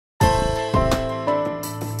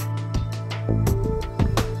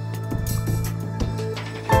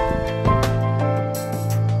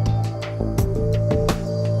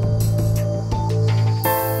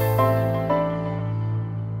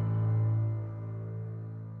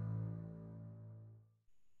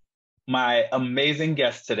My amazing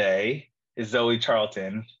guest today is Zoë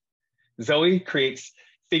Charlton. Zoë creates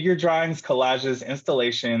figure drawings, collages,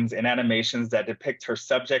 installations, and animations that depict her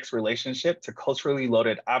subject's relationship to culturally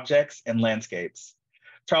loaded objects and landscapes.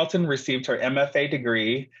 Charlton received her MFA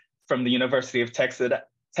degree from the University of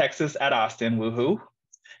Texas at Austin, woohoo,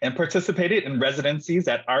 and participated in residencies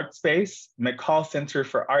at Artpace, McColl Center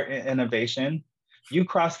for Art and Innovation,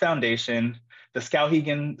 Ucross Foundation, the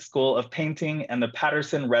Skowhegan School of Painting, and the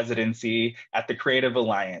Patterson Residency at the Creative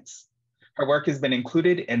Alliance. Her work has been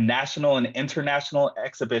included in national and international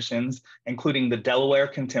exhibitions, including the Delaware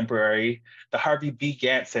Contemporary, the Harvey B.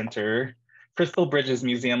 Gantt Center, Crystal Bridges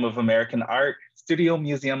Museum of American Art, Studio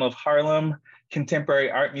Museum of Harlem, Contemporary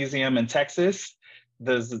Art Museum in Texas,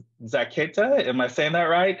 the Zacheta, am I saying that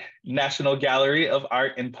right? National Gallery of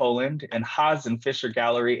Art in Poland, and Haas Fischer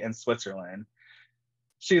Gallery in Switzerland.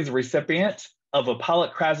 She is a recipient of a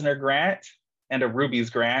Pollock-Krasner grant and a Ruby's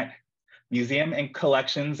grant. Museum and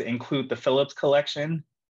collections include the Phillips Collection,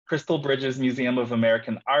 Crystal Bridges Museum of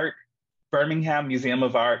American Art, Birmingham Museum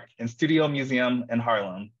of Art, and Studio Museum in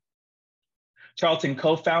Harlem. Charlton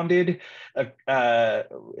co-founded,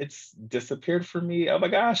 it's disappeared for me. Oh my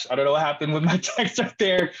gosh, I don't know what happened with my text right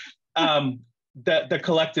there. The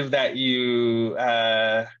collective that you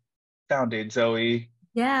founded, Zoë.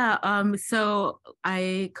 Yeah, so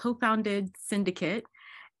I co-founded Syndicate,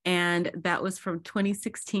 and that was from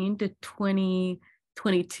 2016 to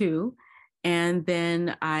 2022. And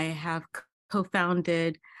then I have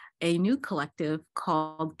co-founded a new collective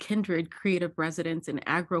called Kindred Creative Residence and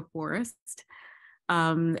Agroforest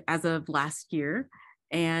as of last year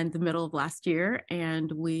and the middle of last year.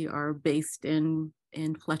 And we are based in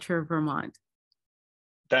Fletcher, Vermont.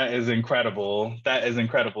 That is incredible. That is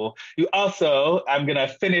incredible. You also, I'm going to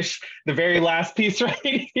finish the very last piece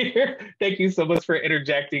right here. Thank you so much for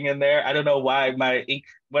interjecting in there. I don't know why my ink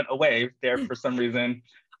went away there for some reason.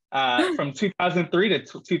 From 2003 to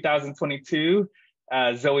 2022,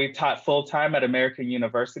 Zoë taught full-time at American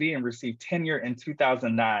University and received tenure in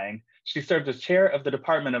 2009. She served as chair of the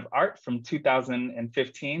Department of Art from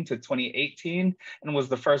 2015 to 2018 and was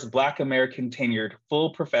the first Black American tenured full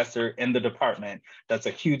professor in the department. That's a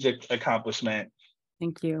huge accomplishment.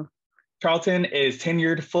 Thank you. Charlton is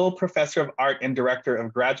tenured full professor of art and director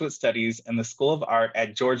of graduate studies in the School of Art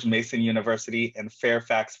at George Mason University in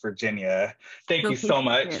Fairfax, Virginia. Thank you so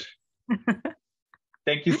much.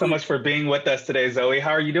 Thank you so much for being with us today, Zoë. How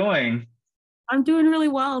are you doing? I'm doing really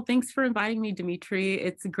well. Thanks for inviting me, Dimitri.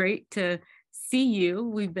 It's great to see you.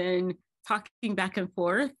 We've been talking back and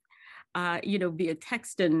forth, via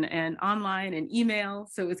text and online and email.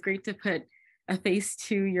 So it's great to put a face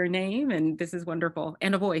to your name, and this is wonderful,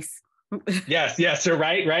 and a voice. Yes, you're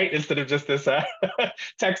right. Instead of just this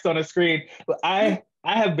text on a screen. I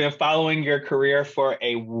have been following your career for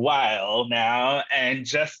a while now and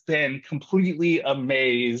just been completely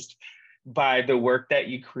amazed by the work that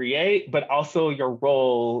you create, but also your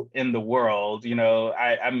role in the world. You know,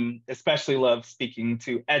 I'm especially love speaking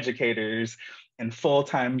to educators and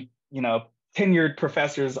full-time, tenured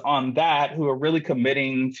professors on that who are really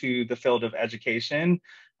committing to the field of education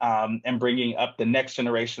and bringing up the next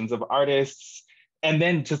generations of artists. And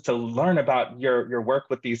then just to learn about your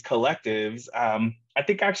work with these collectives, I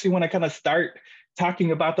think I actually want to kind of start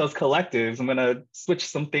talking about those collectives. I'm going to switch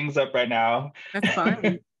some things up right now. That's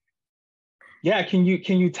fine. Yeah, can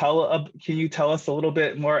you tell us a little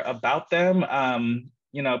bit more about them?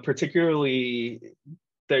 Particularly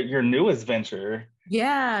your newest venture.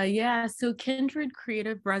 Yeah. So Kindred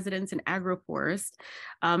Creative Residence and Agroforest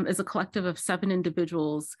is a collective of 7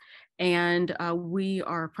 individuals, and we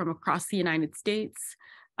are from across the United States,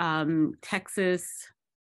 Texas,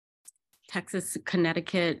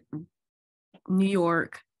 Connecticut, New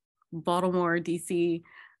York, Baltimore, DC.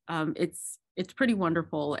 It's pretty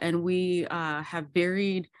wonderful, and we have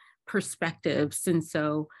varied perspectives. And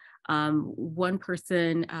so one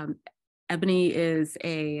person, Ebony, is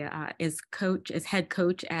head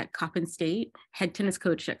coach at Coppin State, head tennis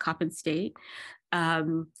coach at Coppin State.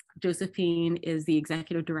 Josephine is the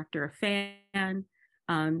executive director of FAN.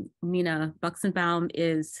 Nina Buxenbaum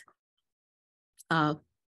is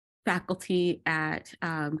faculty at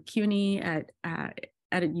CUNY at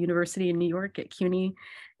a university in New York at CUNY.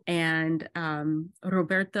 And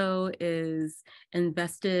Roberto is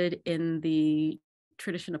invested in the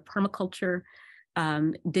tradition of permaculture.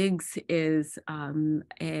 Diggs is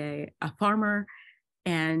a farmer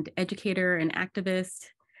and educator and activist.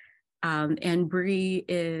 And Bree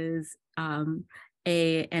is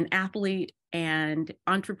an athlete and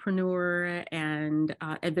entrepreneur and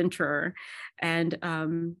adventurer. And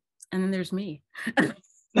then there's me.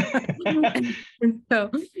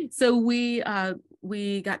 So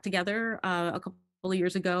we got together a couple of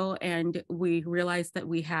years ago, and we realized that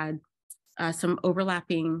we had some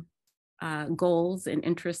overlapping goals and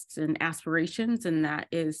interests and aspirations, and that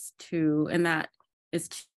is to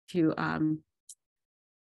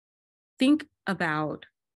think about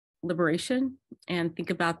liberation and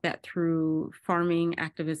think about that through farming,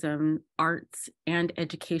 activism, arts, and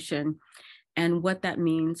education, and what that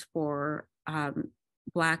means for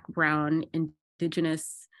Black, Brown,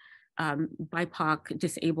 Indigenous, BIPOC,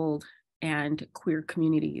 disabled, and queer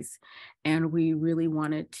communities. And we really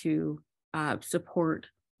wanted to support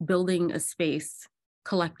building a space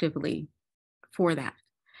collectively for that.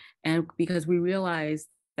 And because we realized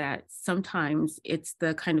that sometimes it's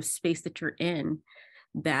the kind of space that you're in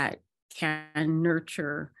that can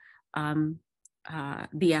nurture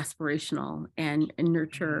the aspirational and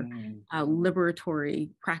nurture liberatory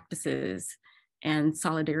practices and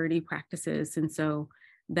solidarity practices. And so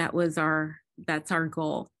that's our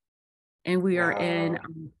goal. And we are in our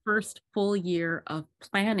first full year of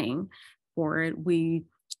planning for it. We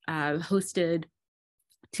hosted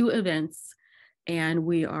 2 events, and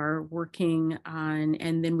we are working on,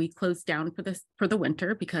 and then we closed down for the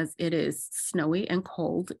winter because it is snowy and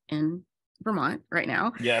cold in Vermont right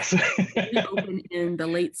now. Yes. We open in the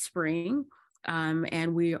late spring,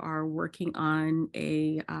 and we are working on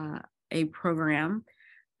a program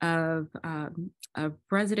of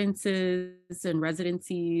residences and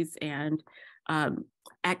residencies and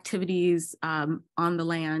activities on the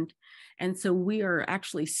land. And so we are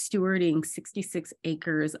actually stewarding 66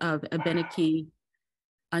 acres of Abenaki,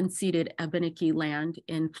 unceded Abenaki land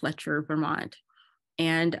in Fletcher, Vermont.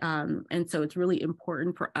 And so it's really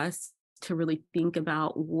important for us to really think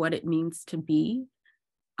about what it means to be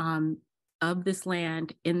of this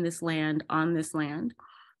land, in this land, on this land,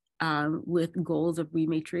 with goals of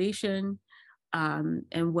rematriation,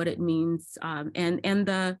 and what it means, and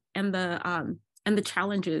the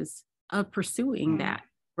challenges of pursuing that,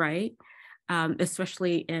 right?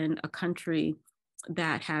 Especially in a country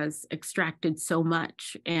that has extracted so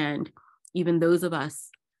much, and even those of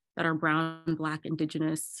us that are Brown, Black,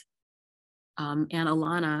 Indigenous, and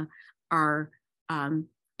Alana are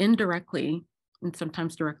indirectly and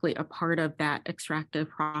sometimes directly a part of that extractive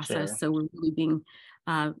process. Sure. So we're really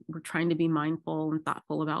we're trying to be mindful and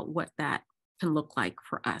thoughtful about what that can look like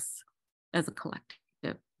for us as a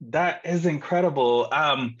collective. That is incredible.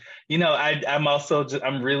 I'm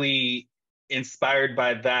really inspired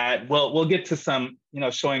by that. We'll get to some,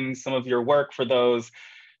 showing some of your work for those,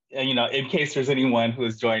 in case there's anyone who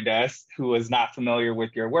has joined us who is not familiar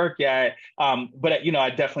with your work yet. But I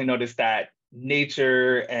definitely noticed that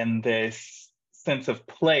nature and this sense of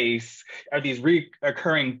place are these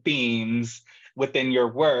recurring themes within your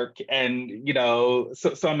work. And,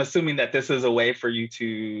 so I'm assuming that this is a way for you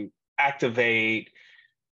to activate,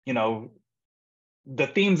 the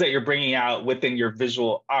themes that you're bringing out within your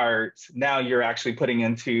visual art. Now you're actually putting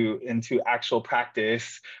into actual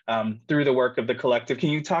practice through the work of the collective. Can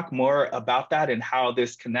you talk more about that and how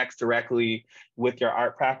this connects directly with your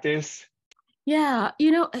art practice? Yeah,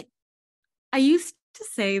 I used to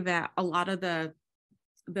say that a lot of the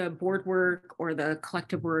board work or the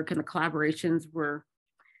collective work and the collaborations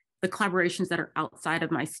that are outside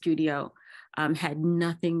of my studio had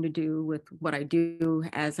nothing to do with what I do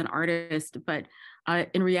as an artist. But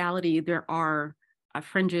in reality, there are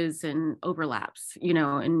fringes and overlaps,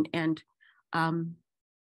 and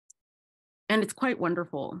it's quite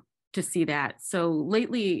wonderful to see that. So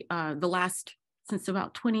lately, since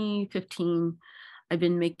about 2015, I've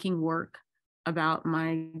been making work about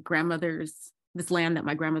this land that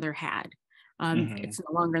my grandmother had. It's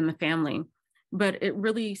no longer in the family, but it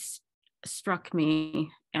really struck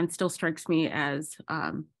me and still strikes me as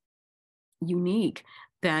unique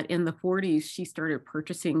that in the 40s, she started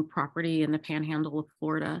purchasing property in the panhandle of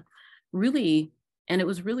Florida, really, and it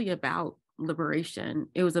was really about liberation.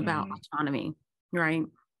 It was about autonomy, right?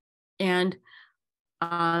 And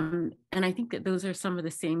I think that those are some of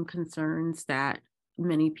the same concerns that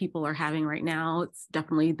many people are having right now. It's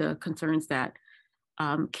definitely the concerns that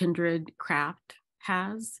Kindred Craft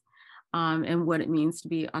has, and what it means to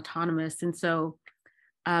be autonomous. And so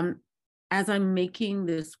as I'm making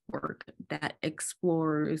this work that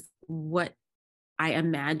explores what I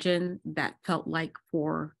imagine that felt like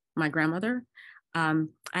for my grandmother, I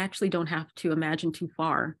actually don't have to imagine too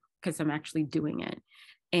far because I'm actually doing it.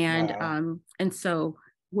 And Wow. And so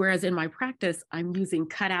whereas in my practice, I'm using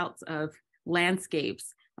cutouts of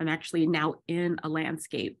landscapes, I'm actually now in a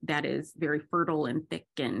landscape that is very fertile and thick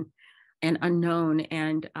and unknown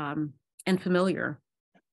and familiar.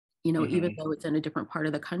 even though it's in a different part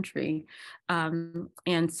of the country. And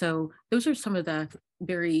so those are some of the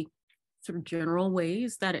very sort of general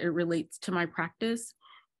ways that it relates to my practice.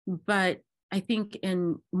 But I think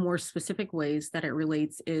in more specific ways that it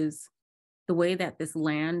relates is the way that this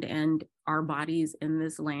land and our bodies in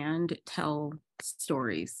this land tell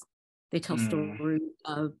stories. They tell stories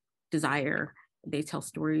of desire. They tell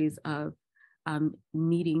stories of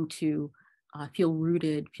needing to feel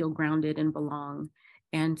rooted, feel grounded, and belong.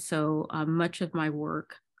 And so much of my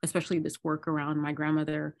work, especially this work around my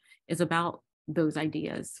grandmother, is about those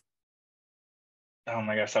ideas. Oh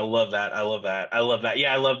my gosh, I love that. I love that. I love that.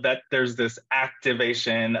 Yeah, I love that there's this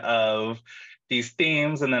activation of these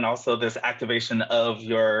themes and then also this activation of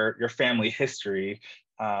your family history.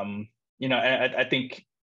 I think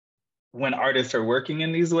when artists are working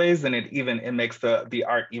in these ways, then it makes the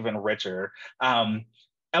art even richer.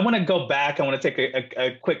 I want to go back. I want to take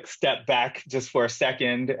a quick step back just for a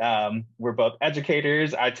second. We're both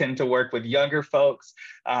educators. I tend to work with younger folks,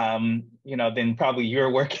 than probably you're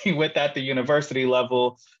working with at the university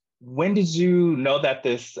level. When did you know that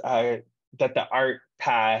that the art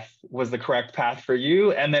path was the correct path for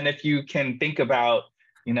you? And then if you can think about,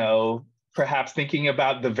 perhaps thinking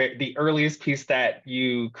about the earliest piece that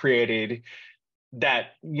you created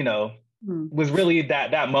that, was really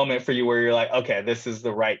that moment for you where you're like, okay, this is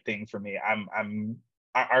the right thing for me. I'm an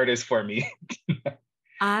artist for me.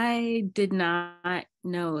 I did not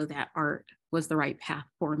know that art was the right path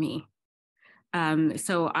for me.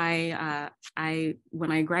 So I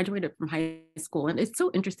when I graduated from high school, and it's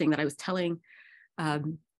so interesting that I was telling a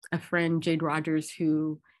friend, Jade Rogers,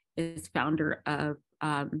 who is founder of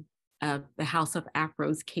the House of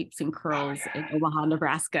Afros, Capes, and Curls in Omaha,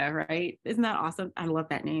 Nebraska, right? Isn't that awesome? I love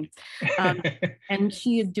that name. And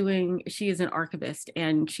she is an archivist,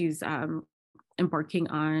 and she's embarking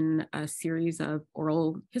on a series of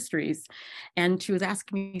oral histories. And she was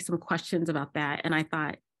asking me some questions about that. And I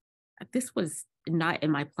thought, this was not in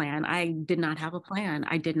my plan. I did not have a plan.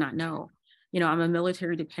 I did not know. I'm a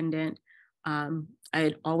military dependent.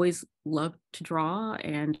 I'd always loved to draw,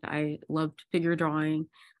 and I loved figure drawing.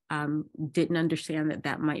 Didn't understand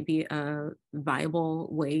that might be a viable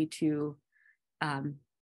way to,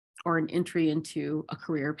 or an entry into a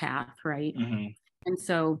career path, right? Mm-hmm. And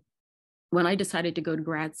so when I decided to go to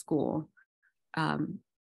grad school,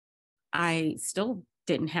 I still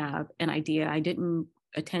didn't have an idea. I didn't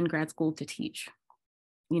attend grad school to teach.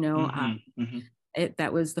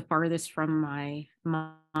 That was the farthest from my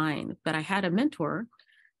mind. But I had a mentor,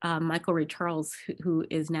 Michael Ray Charles, who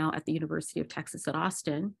is now at the University of Texas at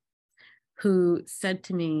Austin, who said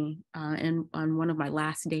to me, and on one of my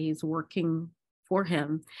last days working for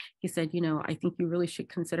him, he said, I think you really should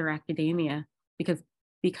consider academia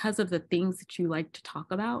because of the things that you like to talk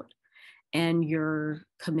about and your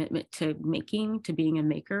commitment to being a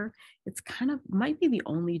maker. It's might be the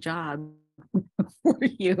only job for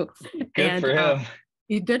you. Good for him.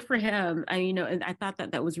 Good for him. And I thought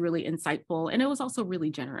that was really insightful, and it was also really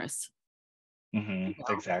generous.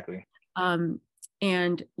 Exactly. And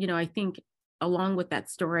I think along with that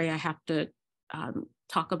story, I have to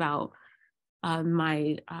talk about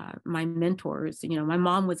my mentors. My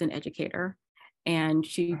mom was an educator, and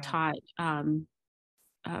she taught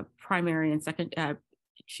primary and second.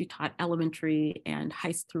 She taught elementary and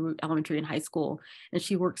high school, and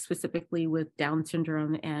she worked specifically with Down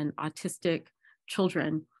syndrome and autistic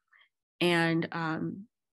children. And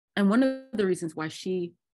one of the reasons why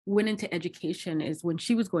she went into education is when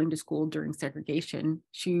she was going to school during segregation,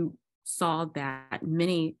 she saw that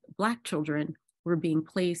many Black children were being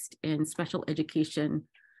placed in special education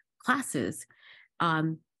classes,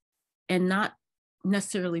 and not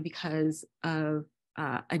necessarily because of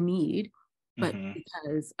a need, but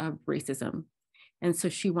because of racism. And so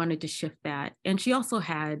she wanted to shift that. And she also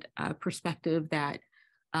had a perspective that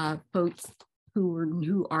folks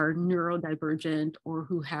who are neurodivergent or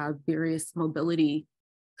who have various mobility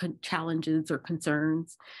challenges or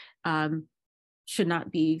concerns should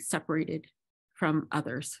not be separated from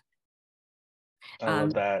others. I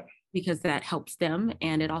love that. Because that helps them,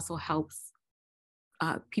 and it also helps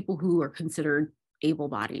people who are considered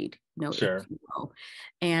able-bodied, Sure. if you will.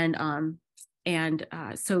 And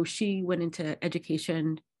so she went into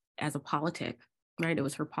education as a politic, right? It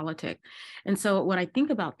was her politic. And so when I think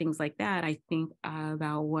about things like that, I think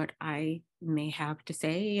about what I may have to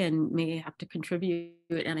say and may have to contribute.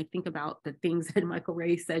 And I think about the things that Michael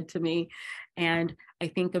Ray said to me. And I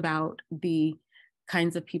think about the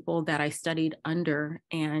kinds of people that I studied under.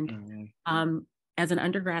 And as an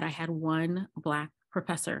undergrad, I had one Black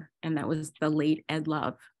professor, and that was the late Ed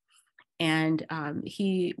Love. And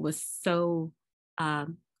he was so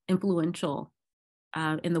influential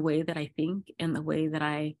in the way that I think and the way that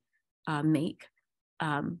I make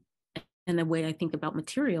and the way I think about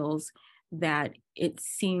materials, that it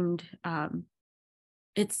seemed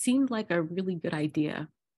like a really good idea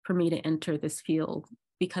for me to enter this field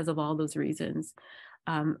because of all those reasons.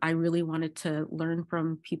 I really wanted to learn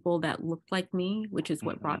from people that looked like me, which is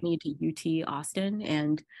what brought me to UT Austin.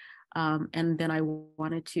 And then I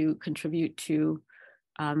wanted to contribute to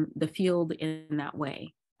the field in that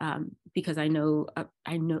way. Because I'm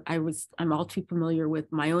all too familiar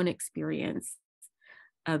with my own experience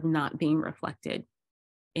of not being reflected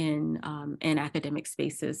in academic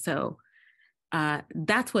spaces. So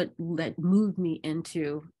that's what moved me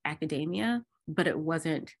into academia, but it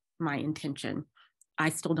wasn't my intention. I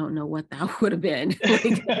still don't know what that would have been.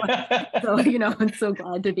 So, I'm so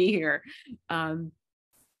glad to be here.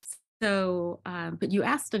 But you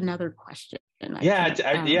asked another question. The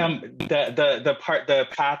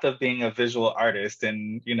path of being a visual artist,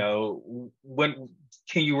 and when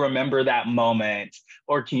can you remember that moment,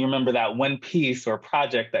 or can you remember that one piece or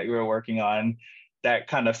project that you were working on that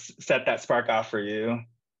kind of set that spark off for you?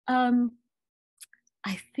 I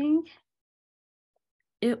think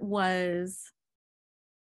I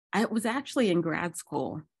was actually in grad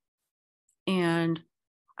school, and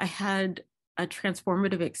I had a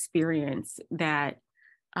transformative experience that,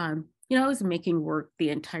 I was making work the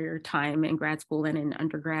entire time in grad school and in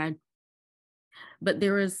undergrad. But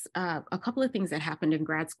there was a couple of things that happened in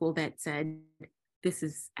grad school that said, this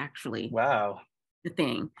is actually wow the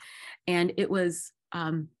thing. And it was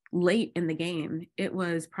late in the game. It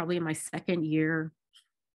was probably my second year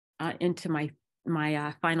into my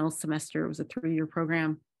final semester. It was a 3-year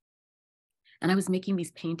program. And I was making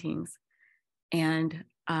these paintings. And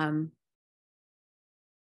I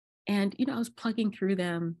was plugging through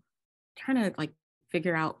them, trying to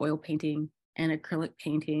figure out oil painting and acrylic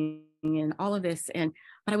painting and all of this.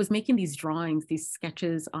 But I was making these drawings, these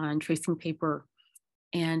sketches on tracing paper.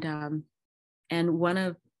 And one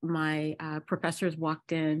of my professors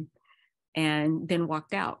walked in and then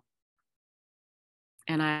walked out.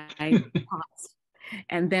 And I paused.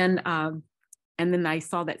 And then I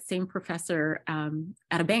saw that same professor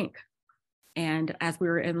at a bank. And as we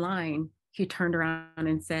were in line, he turned around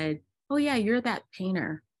and said, "Oh yeah, you're that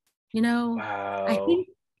painter. Wow. I think,"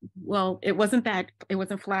 well, it wasn't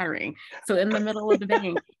flattering. So in the middle of the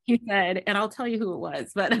bank, he said, and I'll tell you who it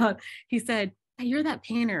was, but he said, "Hey, you're that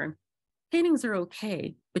painter. Paintings are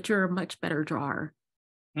okay, but you're a much better drawer.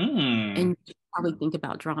 And you probably think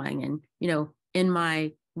about drawing." And, in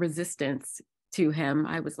my resistance to him,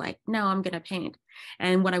 I was like, no, I'm going to paint.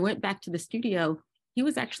 And when I went back to the studio, he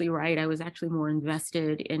was actually right. I was actually more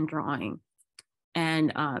invested in drawing.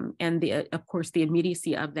 And of course, the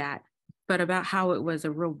immediacy of that, but about how it was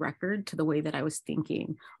a real record to the way that I was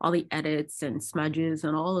thinking, all the edits and smudges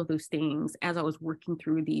and all of those things as I was working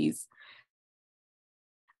through these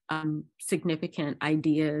significant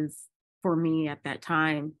ideas for me at that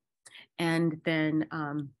time. And then,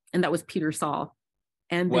 and that was Peter Saul.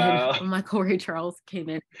 And then Michael Ray Charles came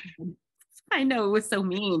in. I know, it was so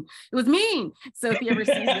mean. It was mean. So if he ever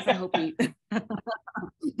sees this, I hope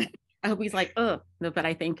he's like, oh, no, but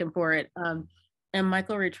I thank him for it. And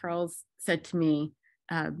Michael Ray Charles said to me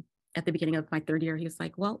at the beginning of my 3rd year, he was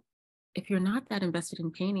like, well, if you're not that invested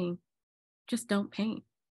in painting, just don't paint.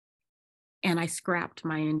 And I scrapped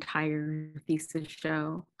my entire thesis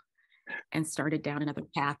show and started down another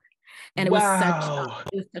path. And it was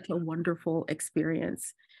such a wonderful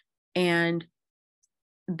experience. And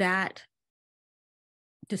that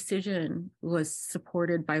decision was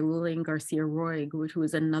supported by Lillian Garcia Roig, which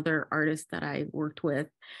was another artist that I worked with.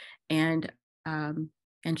 And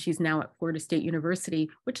she's now at Florida State University,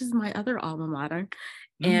 which is my other alma mater.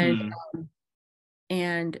 And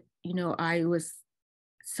I was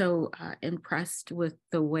so impressed with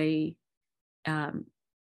the way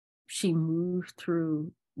she moved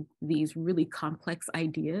through these really complex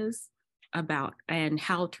ideas about and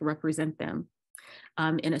how to represent them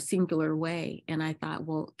in a singular way. And I thought,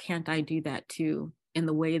 well, can't I do that too in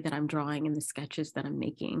the way that I'm drawing in the sketches that I'm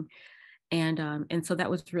making? And so that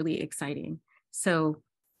was really exciting. So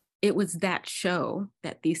it was that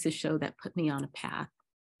thesis show that put me on a path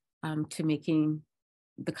to making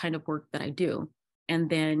the kind of work that I do. And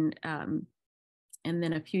then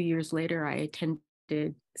a few years later, I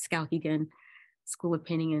attended Skowhegan School of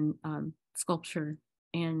Painting and Sculpture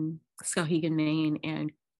in Skowhegan, Maine,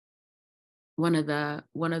 and one of the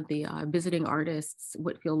visiting artists,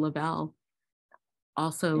 Whitfield Lavelle,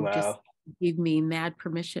 also just gave me mad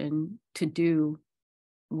permission to do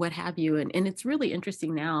what have you. And it's really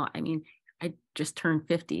interesting now. I mean, I just turned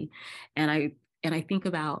 50, and And I think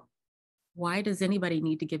about, why does anybody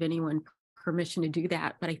need to give anyone permission to do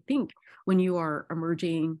that? But I think when you are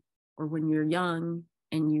emerging, or when you're young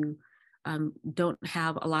and you don't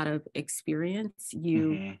have a lot of experience,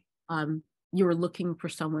 you're looking for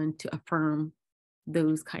someone to affirm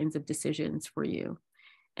those kinds of decisions for you.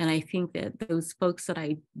 And I think that those folks that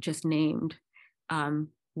I just named, and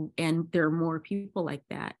there are more people like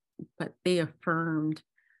that, but they affirmed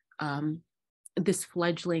this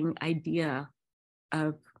fledgling idea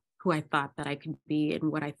of who I thought that I could be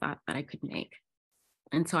and what I thought that I could make.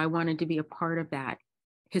 And so I wanted to be a part of that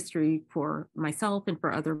history for myself and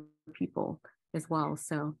for other people as well.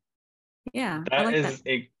 So yeah, I like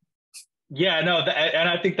that. Yeah, no, and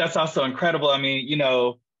I think that's also incredible. I mean, you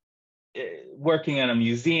know, working in a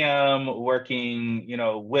museum, working, you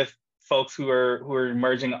know, with folks who are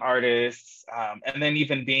emerging artists, and then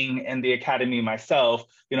even being in the academy myself,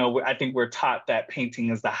 you know, I think we're taught that painting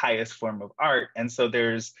is the highest form of art. And so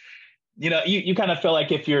there's, you know, you kind of feel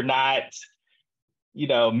like if you're not, you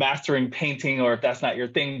know, mastering painting, or if that's not your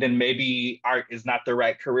thing, then maybe art is not the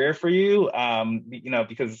right career for you, you know,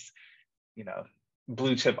 because, you know,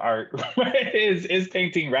 blue chip art is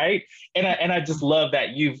painting, right? And I just love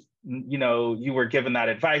that you were given that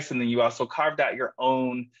advice, and then you also carved out your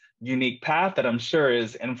own unique path that I'm sure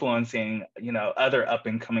is influencing, you know, other up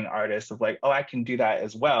and coming artists of like, oh, I can do that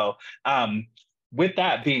as well. With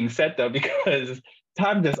that being said, though, because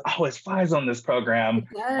time just always flies on this program,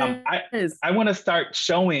 I want to start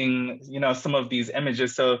showing, you know, some of these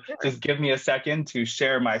images. So just give me a second to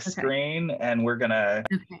share my screen, and we're gonna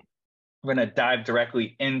dive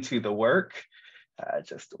directly into the work.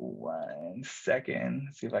 Just 1 second,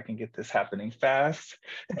 see if I can get this happening fast.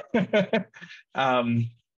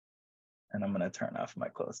 And I'm gonna turn off my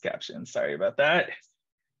closed caption. Sorry about that.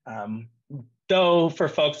 Though for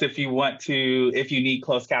folks, if you need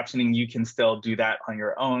closed captioning, you can still do that on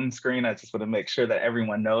your own screen. I just want to make sure that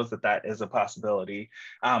everyone knows that that is a possibility.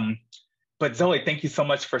 But Zoe, thank you so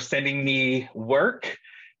much for sending me work.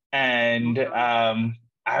 And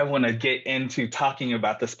I want to get into talking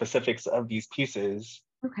about the specifics of these pieces.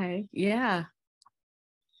 Okay, yeah.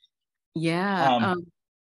 Yeah.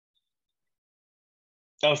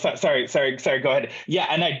 Oh, sorry, go ahead. Yeah,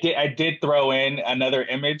 and I did throw in another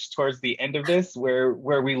image towards the end of this where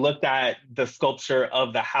we looked at the sculpture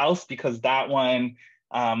of the house, because that one,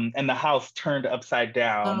 and the house turned upside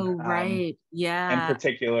down. Oh, right. Yeah. In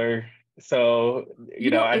particular. So,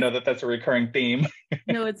 you know, I know that that's a recurring theme.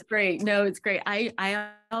 No, it's great. No, it's great.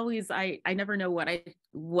 I always never know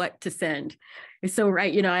what to send. It's so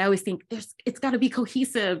right. You know, I always think it's got to be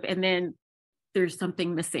cohesive, and then there's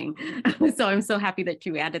something missing. So I'm so happy that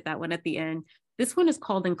you added that one at the end. This one is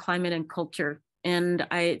called In Climate and Culture, and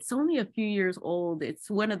it's only a few years old. It's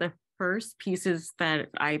one of the first pieces that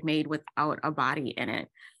I made without a body in it,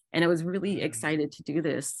 and I was really excited to do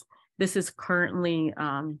this. This is currently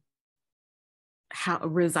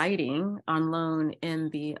residing on loan in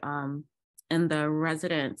the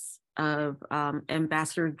residence of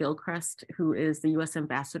Ambassador Gilchrist, who is the U.S.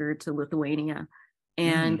 ambassador to Lithuania.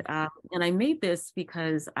 And I made this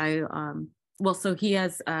because so he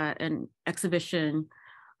has an exhibition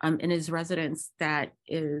in his residence that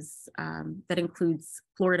includes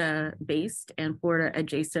Florida-based and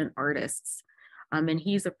Florida-adjacent artists, and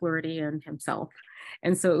he's a Floridian himself.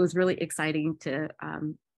 And so it was really exciting to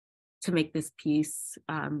make this piece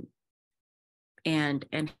and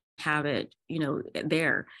have it, you know,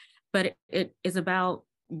 there. But it is about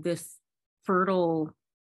this fertile,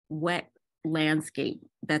 wet landscape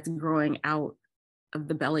that's growing out of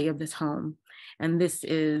the belly of this home. And this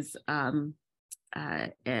is a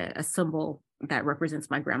symbol that represents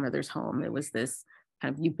my grandmother's home. It was this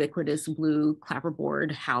kind of ubiquitous blue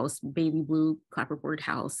clapperboard house, baby blue clapperboard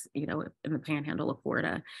house, you know, in the panhandle of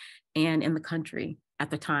Florida and in the country at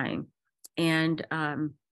the time. And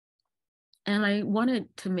I wanted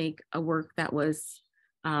to make a work that was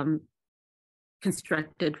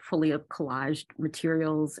constructed fully of collaged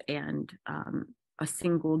materials and a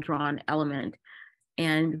single drawn element.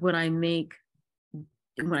 And when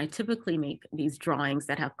I typically make these drawings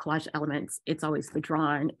that have collage elements, it's always the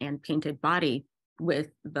drawn and painted body with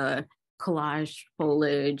the collage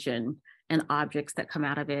foliage and objects that come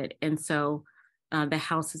out of it. And so the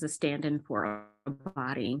house is a stand-in for a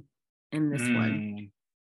body in this one.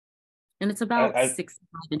 And it's about 65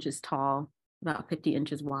 inches tall, about 50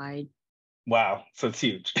 inches wide. Wow, so it's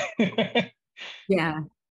huge. Yeah.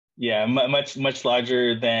 Yeah, much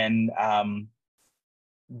larger than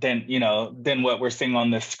what we're seeing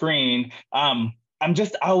on the screen. I'm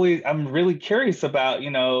really curious about,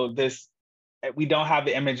 you know, this we don't have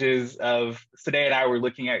the images of, Sade and I were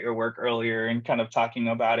looking at your work earlier and kind of talking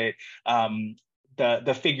about it,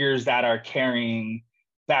 the figures that are carrying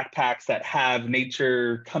backpacks that have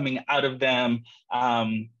nature coming out of them.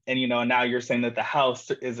 And, you know, now you're saying that the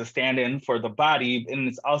house is a stand-in for the body, and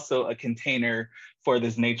it's also a container for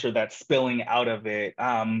this nature that's spilling out of it.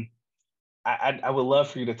 I would love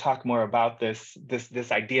for you to talk more about this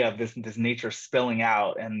idea of this nature spilling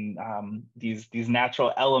out, and these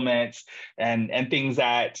natural elements and things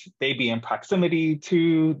that may be in proximity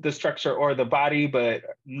to the structure or the body, but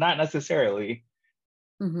not necessarily.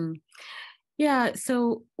 Mm-hmm. Yeah.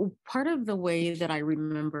 So part of the way that I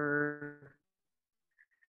remember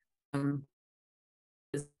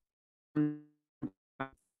is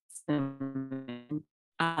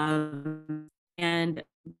and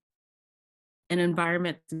an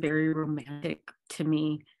environment that's very romantic to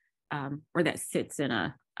me, or that sits in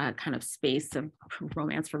a kind of space of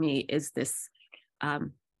romance for me, is this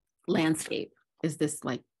landscape, is this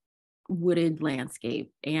like wooded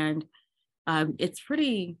landscape. And it's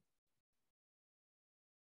pretty,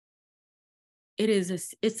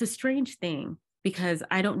 it's a strange thing, because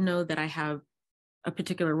I don't know that I have a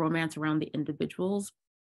particular romance around the individuals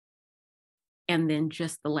and then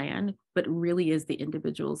just the land, but really is the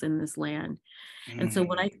individuals in this land. And so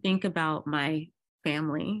when I think about my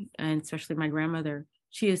family, and especially my grandmother,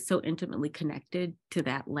 she is so intimately connected to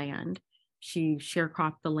that land. She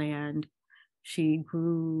sharecropped the land. She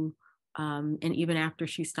grew, and even after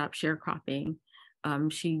she stopped sharecropping,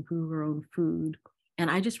 she grew her own food. And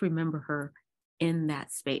I just remember her in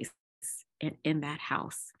that space, in that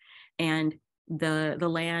house. And the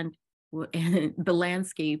land and the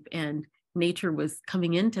landscape and nature was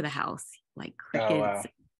coming into the house, like crickets. Oh, wow.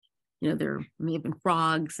 You know, there may have been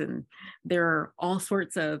frogs, and there are all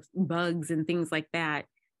sorts of bugs and things like that.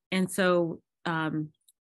 And so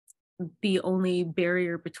the only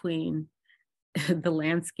barrier between the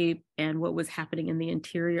landscape and what was happening in the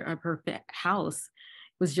interior of her house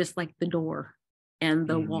was just like the door and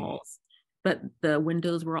the walls. But the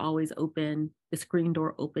windows were always open, the screen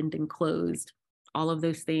door opened and closed, all of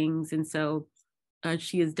those things. And so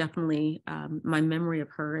she is definitely, my memory of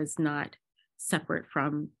her is not separate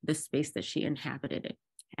from the space that she inhabited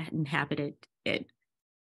it.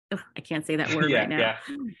 Ugh, I can't say that word right now.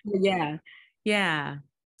 Yeah.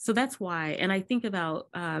 So that's why. And I think about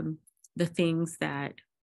the things that,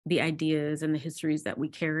 the ideas and the histories that we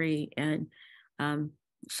carry, and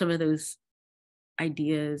some of those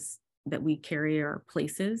ideas that we carry are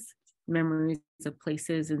places, memories of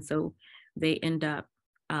places. And so they end up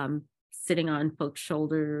sitting on folks'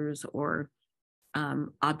 shoulders, or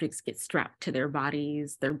objects get strapped to their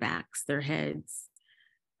bodies, their backs, their heads,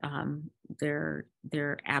 their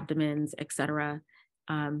abdomens, etc.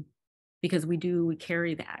 Because we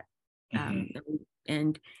carry that,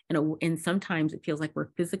 and sometimes it feels like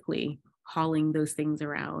we're physically hauling those things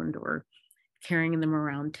around, or carrying them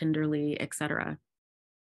around tenderly, etc.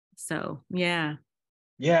 So yeah.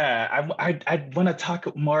 I want to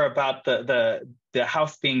talk more about the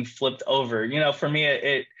house being flipped over. You know, for me,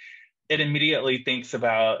 it immediately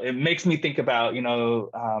makes me think about, you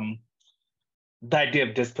know, the idea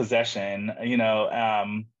of dispossession, you know,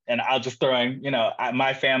 and I'll just throw in, you know,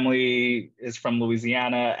 my family is from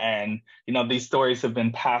Louisiana, and, you know, these stories have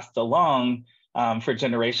been passed along for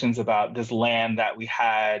generations about this land that we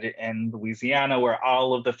had in Louisiana, where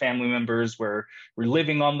all of the family members were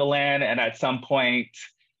living on the land. And at some point,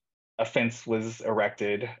 a fence was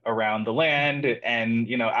erected around the land, and,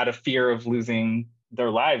 you know, out of fear of losing their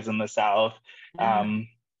lives in the South,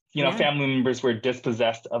 you know, family members were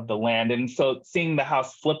dispossessed of the land. And so seeing the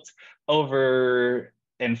house flipped over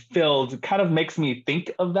and filled kind of makes me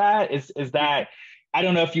think of that. Is that, I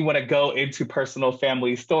don't know if you want to go into personal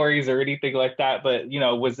family stories or anything like that, but, you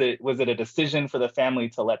know, was it a decision for the family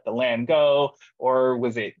to let the land go, or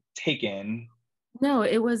was it taken? No,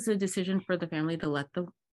 it was a decision for the family to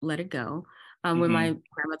let it go. When my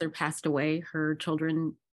grandmother passed away, her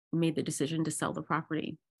children made the decision to sell the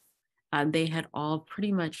property. They had all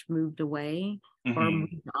pretty much moved away or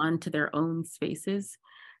moved on to their own spaces.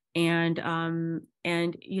 And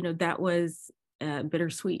you know, that was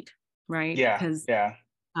bittersweet, right?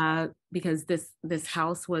 Because this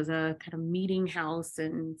house was a kind of meeting house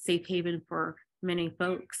and safe haven for many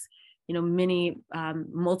folks. You know, many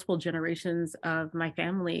multiple generations of my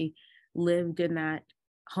family lived in that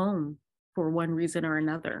home for one reason or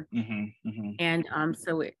another. And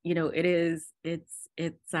so it, you know, it's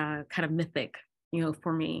kind of mythic, you know,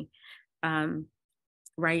 for me,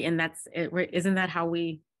 right? And that's it. Isn't that how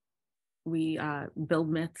we build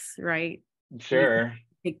myths, right? Sure.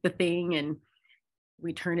 We take the thing and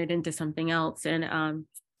we turn it into something else. And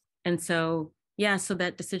so, yeah, so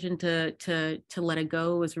that decision to let it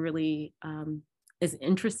go was really, is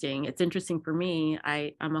interesting. It's interesting for me.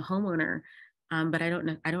 I'm a homeowner, but I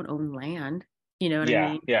don't own land, you know what I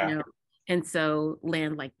Yeah, mean? yeah. You know, and so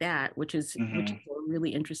land like that, which is Hmm. a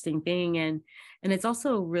really interesting thing. And it's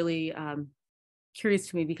also really, curious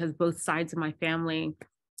to me because both sides of my family,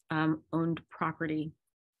 owned property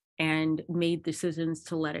and made decisions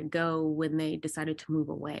to let it go when they decided to move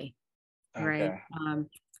away, right?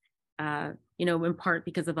 Okay. In part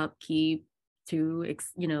because of upkeep,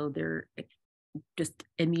 their just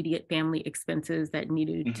immediate family expenses that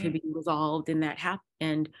needed to Hmm. be resolved, and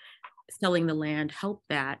and selling the land helped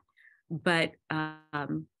that. But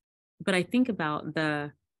I think about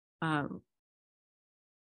the um,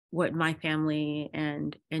 what my family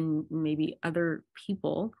and maybe other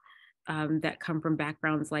people, that come from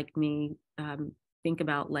backgrounds like me, think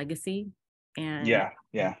about legacy and Yeah,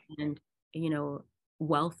 yeah. and you know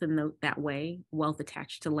wealth in that way. Wealth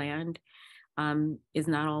attached to land, is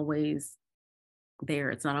not always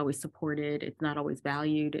there. It's not always supported. It's not always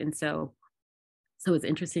valued, and so it's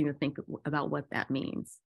interesting to think about what that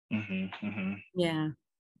means. Hmm. Hmm. Yeah.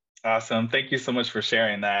 Awesome. Thank you so much for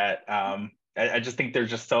sharing that. I just think there's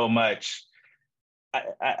just so much.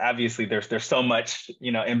 Obviously, there's so much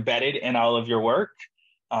embedded in all of your work,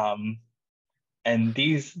 um, and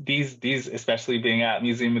these especially being at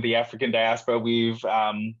Museum of the African Diaspora, we've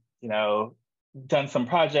done some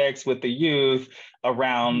projects with the youth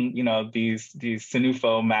around these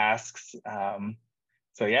Sinufo masks.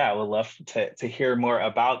 So yeah, I would love to hear more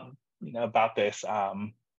about this.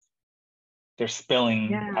 They're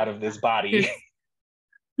spilling Yeah. out of this body.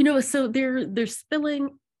 There's, so they're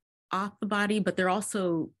spilling off the body, but they're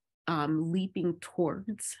also, leaping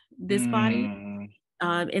towards this body. Mm,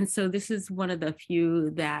 And so this is one of the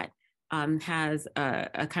few that, has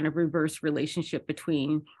a kind of reverse relationship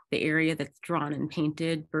between the area that's drawn and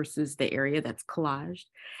painted versus the area that's collaged.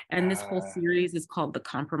 And this whole uh, series is called the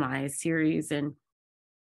Compromise series, and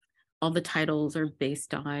all the titles are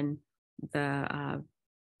based on the uh,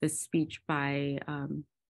 the speech by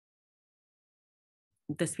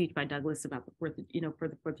Douglas about the Fourth, for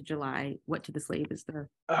the Fourth of July. What to the slave is the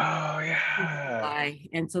oh yeah. July.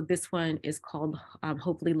 And so this one is called,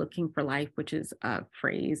 Hopefully Looking for Life, which is a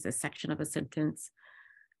phrase, a section of a sentence,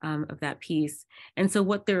 of that piece. And so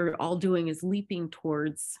what they're all doing is leaping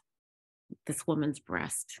towards this woman's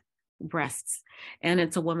breasts. And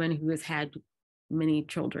it's a woman who has had many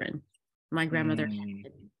children. My grandmother Mm,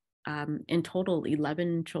 had, in total,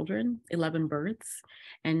 11 children, 11 births,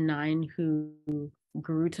 and 9 who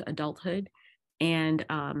grew to adulthood. And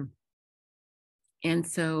um and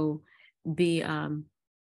so the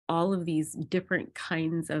all of these different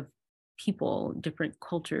kinds of people, different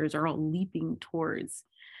cultures, are all leaping towards,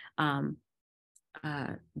 um,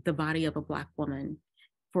 the body of a Black woman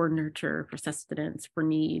for nurture, for sustenance, for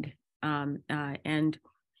need. And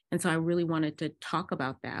so I really wanted to talk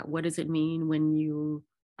about that. What does it mean when you,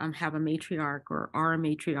 have a matriarch, or are a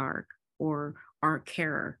matriarch, or are a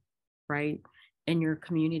carer, right, in your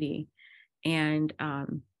community? And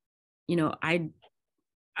you know, I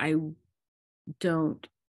don't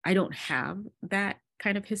I don't have that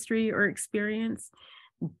kind of history or experience,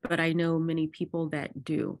 but I know many people that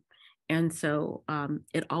do. And so,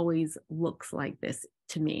 it always looks like this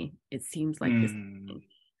to me. It seems like this. mm,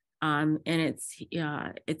 And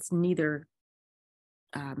it's neither,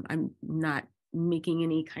 I'm not making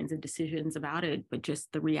any kinds of decisions about it, but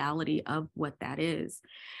just the reality of what that is.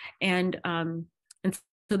 And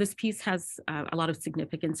so this piece has, a lot of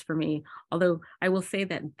significance for me. Although I will say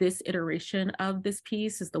that this iteration of this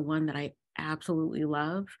piece is the one that I absolutely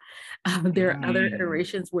love. There are other mm,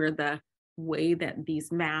 iterations where the way that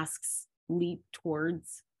these masks leap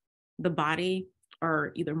towards the body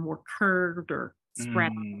are either more curved or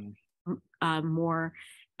spread, mm. more.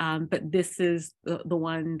 But this is the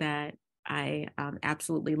one that I,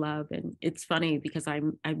 absolutely love. And it's funny because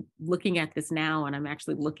I'm looking at this now, and I'm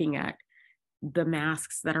actually looking at the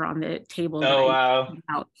masks that are on the table that Oh I wow. put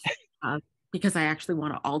out, uh, because I actually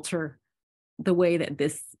want to alter the way that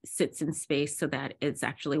this sits in space so that it's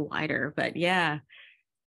actually wider. But yeah.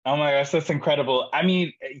 Oh my gosh, that's incredible. I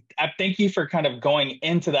mean, I thank you for kind of going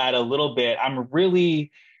into that a little bit. I'm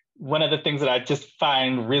really, one of the things that I just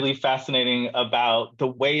find really fascinating about the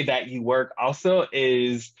way that you work also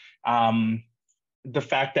is the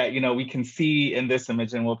fact that, we can see in this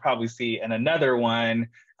image, and we'll probably see in another one,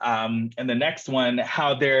 and the next one,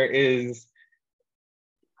 how there is,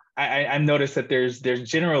 I've noticed that there's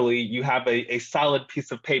generally, you have a solid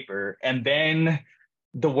piece of paper, and then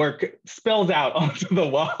the work spills out onto the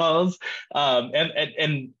walls.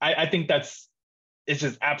 And I think it's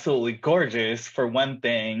just absolutely gorgeous. For one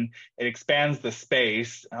thing, it expands the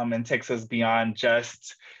space, and takes us beyond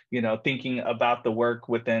just, thinking about the work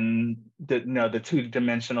within the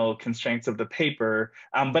two-dimensional constraints of the paper.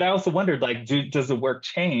 But I also wondered, like, does the work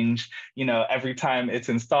change, every time it's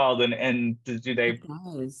installed, and do they? It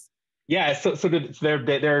does. Yeah, so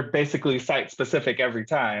they're basically site specific every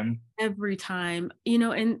time. Every time,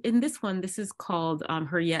 and in this one, this is called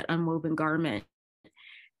Her Yet Unwoven Garment.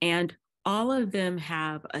 And all of them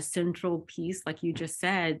have a central piece. Like you just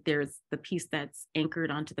said, there's the piece that's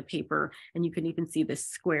anchored onto the paper, and you can even see the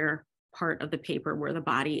square part of the paper where the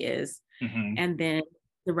body is. Mm-hmm. And then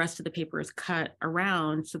the rest of the paper is cut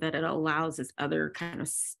around so that it allows this other kind of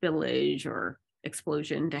spillage or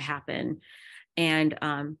explosion to happen. And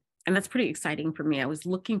that's pretty exciting for me. I was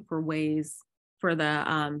looking for ways for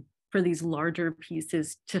these larger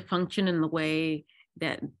pieces to function in the way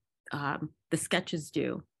that the sketches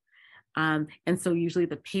do. And so usually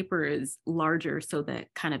the paper is larger so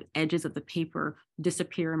that kind of edges of the paper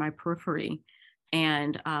disappear in my periphery,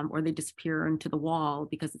 and or they disappear into the wall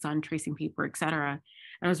because it's on tracing paper, et cetera. And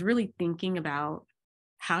I was really thinking about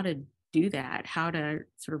how to do that, how to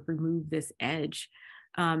sort of remove this edge.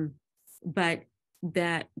 But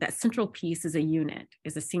that central piece is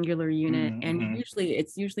a singular unit. Mm-hmm. And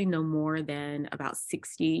it's usually no more than about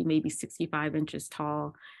 60, maybe 65 inches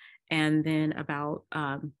tall. And then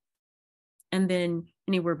and then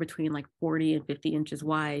anywhere between like 40 and 50 inches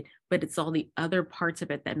wide, but it's all the other parts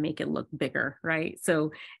of it that make it look bigger, right?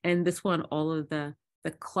 So, and this one, all of the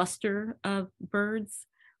cluster of birds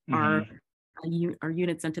are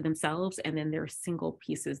units unto themselves, and then there are single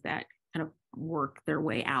pieces that kind of work their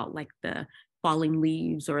way out, like the falling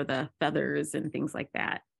leaves or the feathers and things like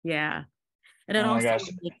that. Yeah. And it Oh my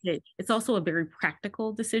also gosh. it's also a very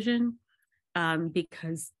practical decision,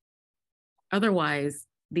 because otherwise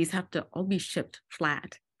these have to all be shipped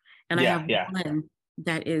flat. And I have one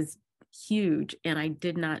that is huge, and I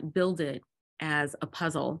did not build it as a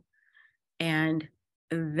puzzle. And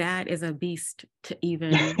that is a beast to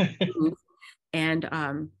even move and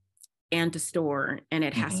to store, and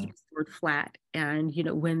it has to be stored flat. And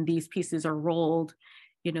when these pieces are rolled,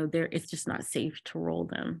 it's just not safe to roll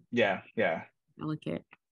them. Yeah. Delicate.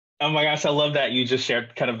 Oh my gosh, I love that you just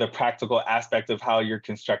shared kind of the practical aspect of how you're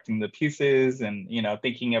constructing the pieces and,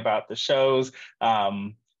 thinking about the shows.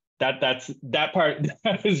 That part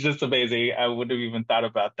is just amazing. I wouldn't have even thought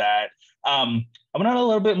about that. I want to know a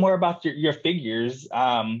little bit more about your figures.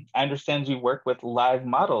 I understand you work with live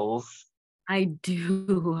models. I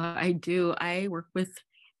do. I work with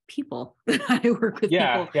people. I work with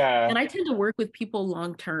people. Yeah. And I tend to work with people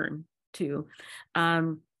long term too.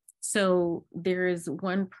 So there is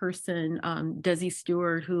one person, Desi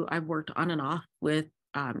Stewart, who I've worked on and off with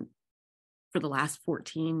for the last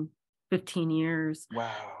 14, 15 years.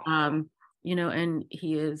 Wow. And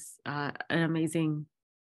he is an amazing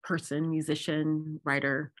person, musician,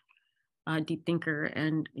 writer, deep thinker.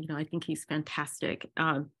 And, I think he's fantastic.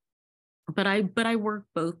 But I work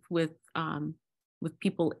both with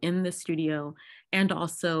people in the studio and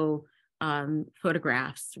also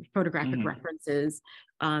photographic references.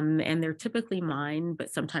 And they're typically mine,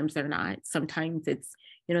 but sometimes they're not. Sometimes it's,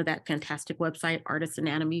 that fantastic website, Artist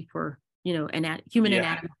Anatomy for, human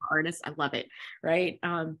anatomy for artists. I love it. Right.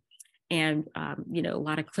 And a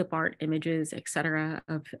lot of clip art images, et cetera,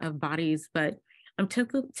 of bodies. But I'm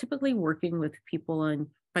typically working with people, and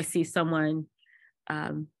if I see someone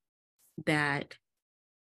that,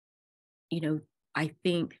 I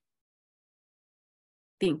think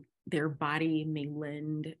their body may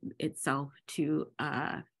lend itself to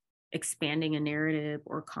expanding a narrative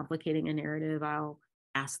or complicating a narrative, I'll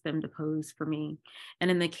ask them to pose for me.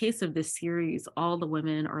 And in the case of this series, all the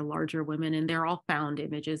women are larger women, and they're all found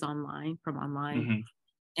images online.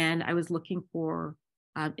 And I was looking for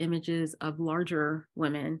images of larger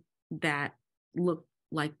women that look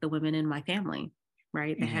like the women in my family,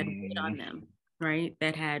 right? That had weight on them, right?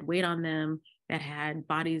 That had weight on them, that had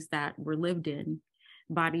bodies that were lived in,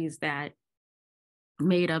 bodies that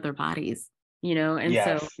made other bodies, and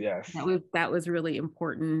so that was really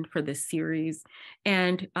important for this series.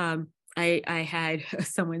 And I had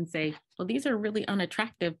someone say, well, these are really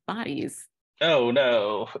unattractive bodies. Oh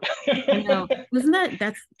no. Isn't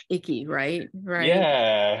that's icky, right?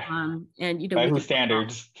 Yeah. And by whose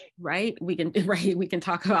standards? Right. We can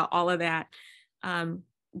talk about all of that.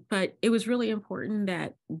 But it was really important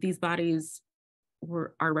that these bodies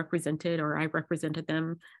are represented, or I represented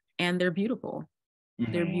them, and they're beautiful.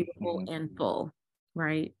 They're beautiful and full,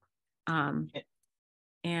 right? And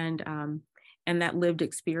that lived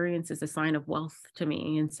experience is a sign of wealth to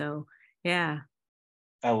me. And so, yeah.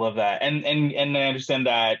 I love that. And I understand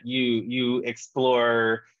that you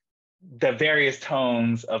explore the various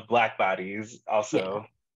tones of Black bodies Yeah. also.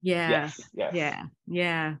 Yeah. Yes, yes. Yeah.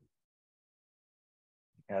 Yeah.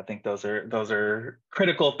 Yeah, I think those are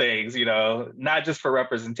critical things, you know, not just for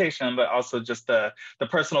representation, but also just the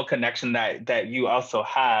personal connection that you also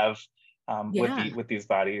have Yeah. with these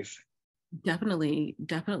bodies. Definitely.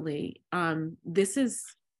 Definitely. This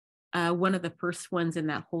is one of the first ones in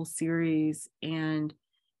that whole series, and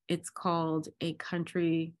it's called A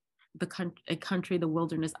Country, the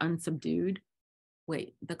Wilderness Unsubdued.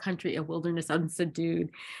 Wait, The Country, a Wilderness Unsubdued.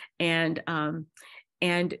 And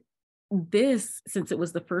this, since it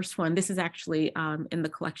was the first one, this is actually in the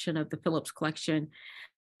collection of the Phillips collection.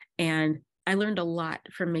 And I learned a lot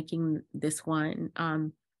from making this one.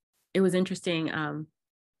 It was interesting.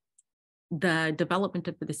 The development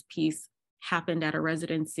of this piece happened at a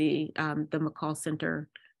residency, the McColl Center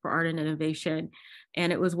for Art and Innovation.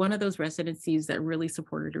 And it was one of those residencies that really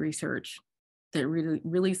supported research, that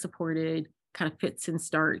really supported kind of fits and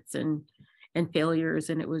starts and failures.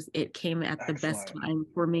 And it came at the best time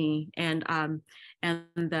for me. And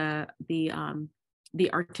the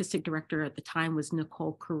artistic director at the time was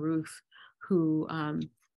Nicole Carruth, who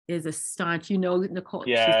is a staunch, Nicole.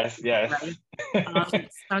 Yes, yes. Right?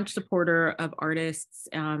 Staunch supporter of artists,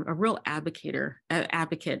 a real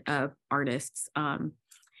advocate of artists,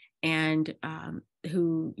 and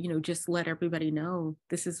who, just let everybody know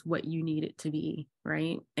this is what you need it to be,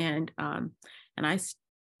 right? And I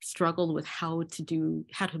struggled with how to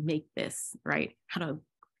make this, right? How to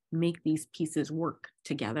make these pieces work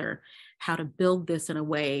together, how to build this in a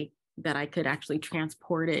way that I could actually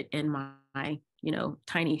transport it in my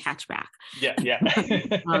tiny hatchback. Yeah.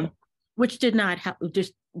 Which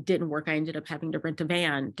just didn't work. I ended up having to rent a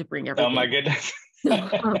van to bring everything. Oh my goodness.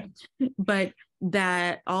 But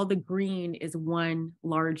that all the green is one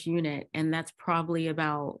large unit, and that's probably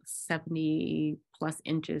about 70 plus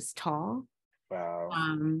inches tall. Wow.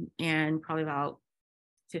 And probably about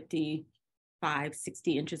 55,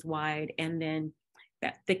 60 inches wide. And then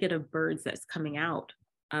that thicket of birds that's coming out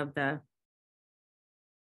of the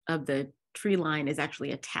tree line is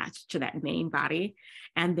actually attached to that main body.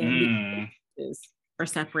 And then the images are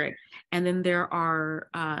separate. And then there are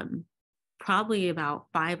probably about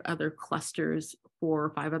 4 or 5 other clusters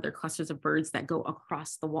of birds that go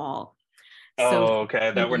across the wall.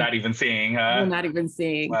 Okay. That we're not even seeing, huh? We're not even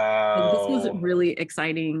seeing. Wow. And this was really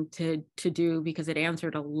exciting to do, because it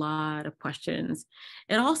answered a lot of questions.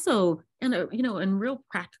 And also, in real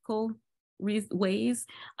practical ways,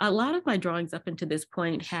 a lot of my drawings up until this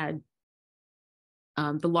point had,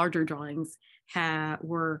 the larger drawings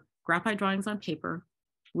were graphite drawings on paper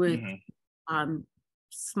with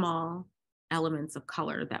small elements of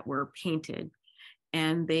color that were painted.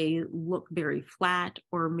 And they look very flat,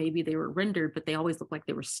 or maybe they were rendered, but they always looked like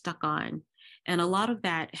they were stuck on. And a lot of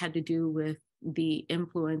that had to do with the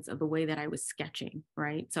influence of the way that I was sketching,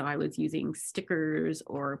 right? So I was using stickers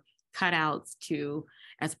or cutouts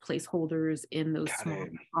as placeholders in those small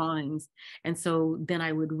drawings. And so then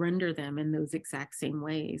I would render them in those exact same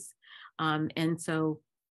ways. And so,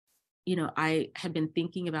 I had been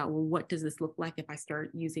thinking about, well, what does this look like if I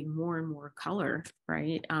start using more and more color,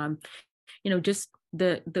 right? Just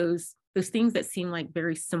those things that seem like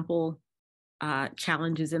very simple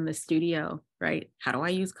challenges in the studio, right? How do I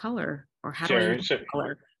use color? Or how do I use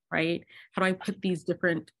color, right? How do I put these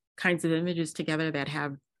different kinds of images together that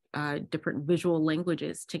have different visual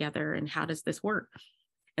languages together, and how does this work?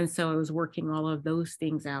 And so I was working all of those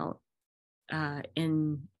things out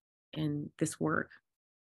in this work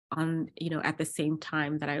on, at the same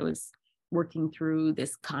time that I was working through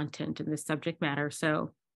this content and this subject matter.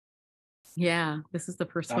 So yeah, this is the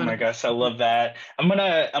first one. Oh my gosh, I love that. I'm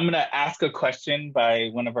gonna ask a question by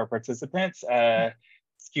one of our participants.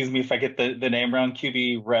 Excuse me if I get the name wrong.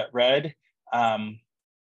 QB Red.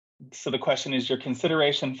 So the question is, your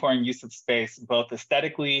consideration for and use of space, both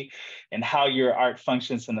aesthetically and how your art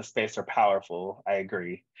functions in the space, are powerful. I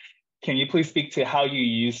agree. Can you please speak to how you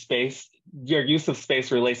use space? Your use of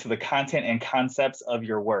space relates to the content and concepts of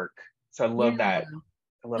your work. So I love that.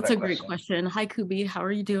 I love That's a great question. Hi, Kubi. How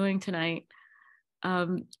are you doing tonight?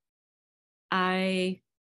 I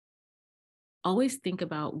always think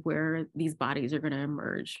about where these bodies are going to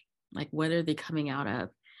emerge, like what are they coming out of?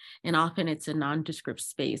 And often it's a nondescript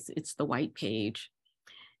space. It's the white page.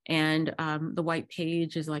 And the white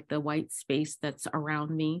page is like the white space that's around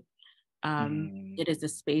me. It is a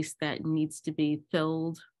space that needs to be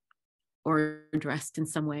filled or addressed in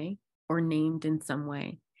some way or named in some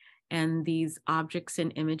way. And these objects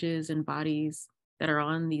and images and bodies that are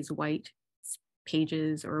on these white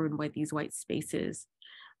pages or in these white spaces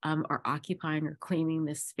are occupying or claiming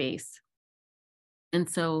this space. And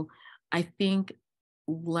so I think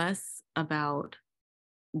less about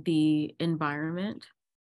the environment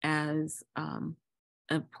as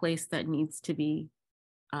a place that needs to be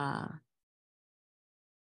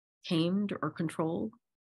tamed or controlled,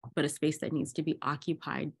 but a space that needs to be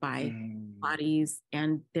occupied by bodies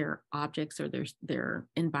and their objects or their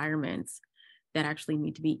environments that actually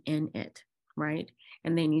need to be in it, right?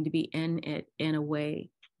 And they need to be in it in a way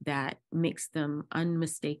that makes them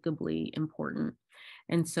unmistakably important.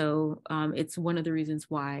 And so it's one of the reasons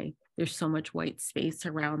why there's so much white space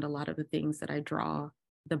around a lot of the things that I draw,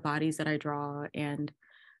 the bodies that I draw, and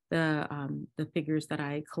the figures that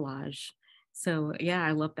I collage. So yeah,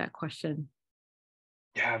 I love that question.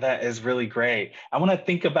 Yeah, that is really great. I want to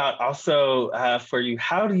think about also for you,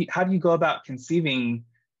 how do you go about conceiving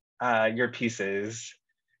your pieces?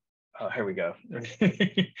 Oh, here we go.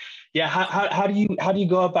 Yeah, how do you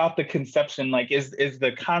go about the conception? Like, is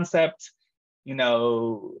the concept,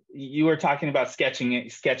 you were talking about sketching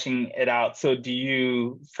it out. So do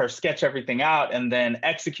you first sketch everything out and then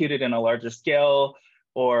execute it in a larger scale,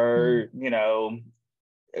 or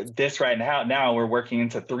this right now we're working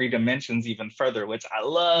into 3 dimensions even further, which I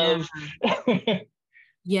love.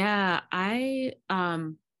 Yeah, I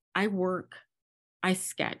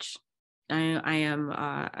sketch. I am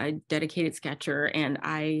a dedicated sketcher, and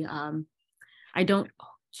I don't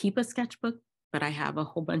keep a sketchbook, but I have a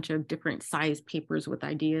whole bunch of different size papers with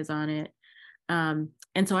ideas on it. And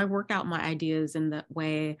so I work out my ideas in that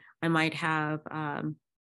way. I might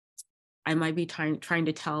be trying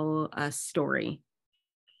to tell a story,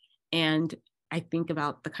 and I think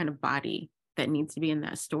about the kind of body that needs to be in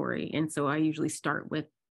that story. And so I usually start with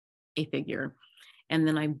a figure, and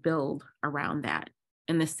then I build around that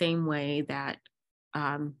in the same way that,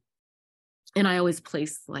 and I always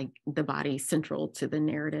place like the body central to the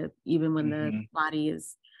narrative, even when the body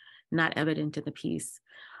is not evident in the piece.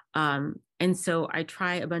 And so I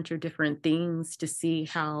try a bunch of different things to see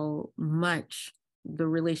how much the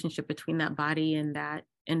relationship between that body and that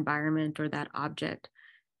environment or that object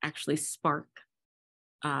actually spark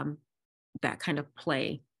that kind of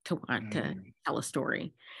play to want to tell a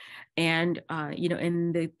story. And,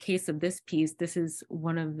 in the case of this piece, this is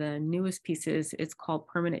one of the newest pieces. It's called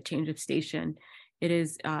Permanent Change of Station. It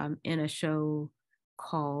is in a show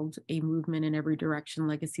called A Movement in Every Direction,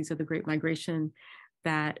 Legacies of the Great Migration,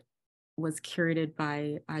 that was curated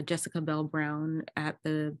by Jessica Bell Brown at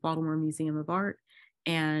the Baltimore Museum of Art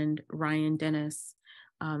and Ryan Dennis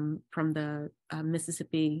from the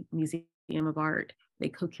Mississippi Museum of Art. They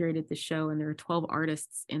co-curated the show, and there are 12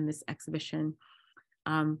 artists in this exhibition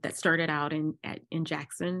that started out in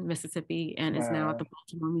Jackson, Mississippi, and is now at the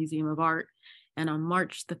Baltimore Museum of Art. And on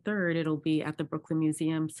March the 3rd, it'll be at the Brooklyn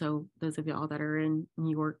Museum. So those of y'all that are in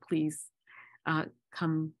New York, please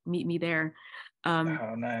come meet me there. Oh,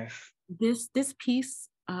 nice. This piece,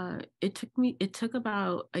 it took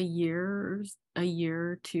about a year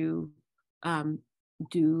to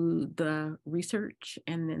do the research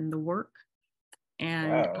and then the work.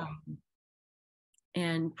 And Wow.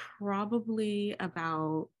 And probably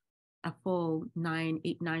about a full 9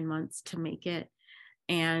 months to make it.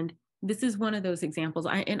 And this is one of those examples.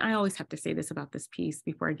 I always have to say this about this piece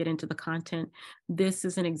before I get into the content. This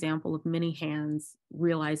is an example of many hands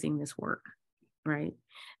realizing this work, right?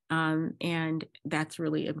 And that's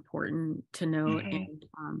really important to know.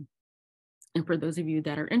 And for those of you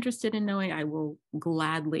that are interested in knowing, I will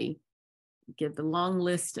gladly give the long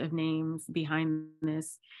list of names behind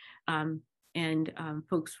this. And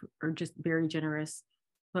folks are just very generous.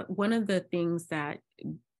 But one of the things that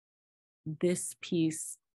this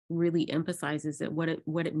piece really emphasizes that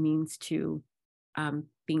what it means to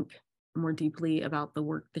think more deeply about the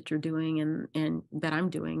work that you're doing and that I'm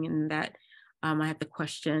doing, and that I have to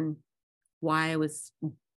question why I was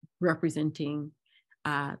representing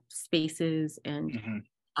spaces and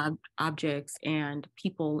objects and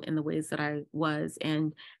people in the ways that I was,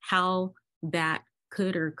 and how that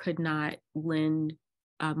could or could not lend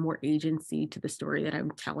more agency to the story that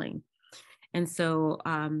I'm telling. And so,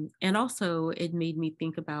 and also it made me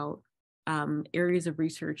think about areas of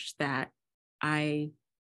research that I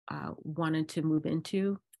wanted to move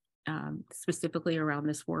into, specifically around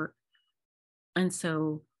this work. And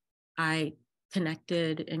so I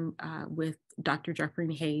connected with Dr.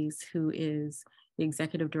 Jeffrey Hayes, who is the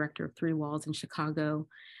executive director of Three Walls in Chicago,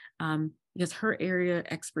 because her area of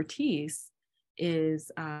expertise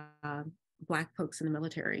is Black folks in the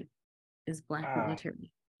military,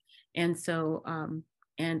 military. And so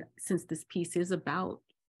and since this piece is about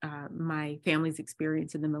my family's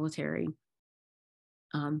experience in the military,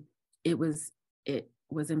 um, it was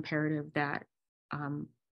imperative that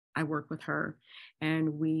I work with her,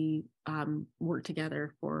 and we worked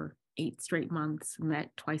together for 8 straight months,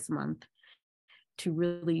 met twice a month, to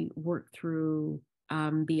really work through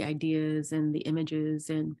the ideas and the images,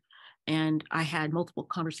 and I had multiple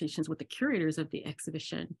conversations with the curators of the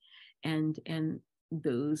exhibition, and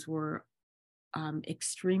those were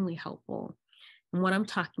extremely helpful. And what I'm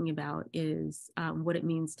talking about is what it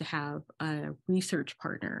means to have a research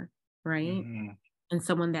partner, right? Mhm. And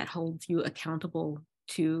someone that holds you accountable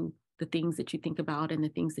to the things that you think about and the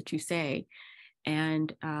things that you say,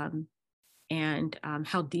 and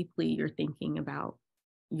how deeply you're thinking about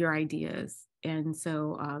your ideas. And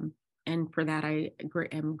so, and for that, I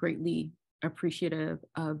am greatly appreciative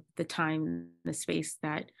of the time and the space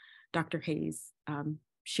that Dr. Hayes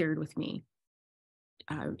shared with me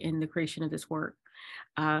in the creation of this work.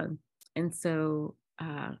 And so,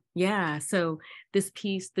 yeah, so this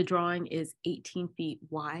piece, the drawing is 18 feet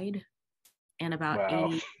wide and about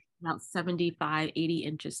Wow. 75, 80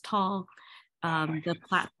 inches tall. The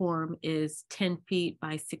platform is 10 feet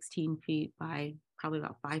by 16 feet by probably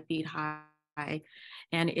about 5 feet high.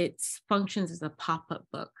 And it functions as a pop-up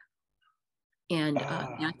book. And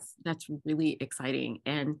that's really exciting.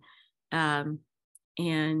 And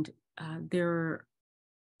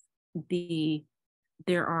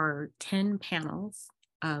there are 10 panels,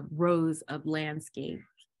 rows of landscape,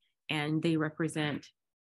 and they represent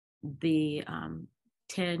the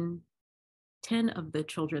 10 of the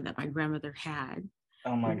children that my grandmother had.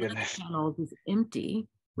 Oh my One goodness. panel is empty,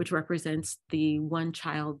 which represents the one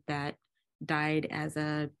child that died as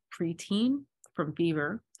a preteen from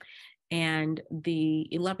fever. And the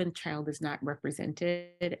 11th child is not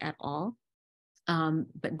represented at all.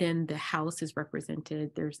 But then the house is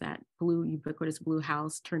represented. There's that blue, ubiquitous blue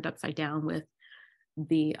house turned upside down with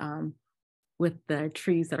the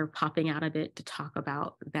trees that are popping out of it to talk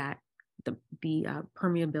about that, the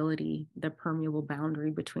permeability, the permeable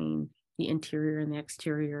boundary between the interior and the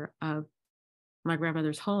exterior of my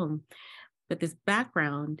grandmother's home. But this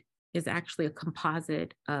background is actually a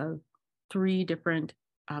composite of 3 different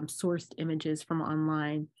sourced images from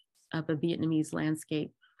online of a Vietnamese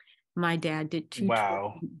landscape. My dad did 2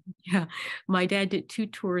 Wow. tours. Yeah, my dad did 2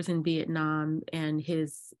 tours in Vietnam, and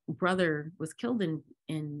his brother was killed in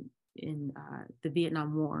the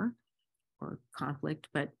Vietnam War or conflict,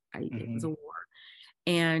 but it was a war.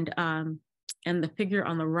 And the figure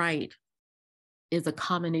on the right is a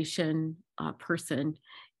combination person.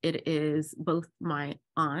 It is both my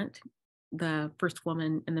aunt, the first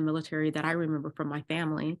woman in the military that I remember from my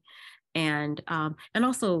family, and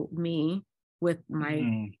also me with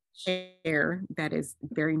my hair that is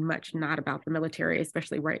very much not about the military,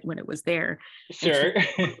 especially right when it was there. Sure.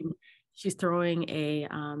 She's throwing a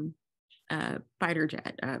fighter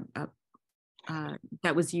jet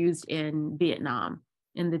that was used in Vietnam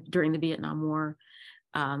during the Vietnam War,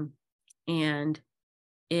 and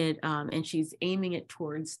she's aiming it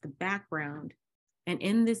towards the background. And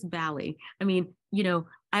in this valley, I mean,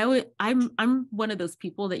 I'm one of those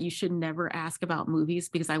people that you should never ask about movies,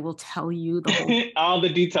 because I will tell you the whole all the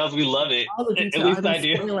details. We love it. all the details. At least I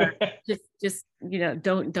do. Spoiler. just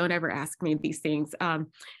don't ever ask me these things.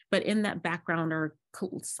 But in that background are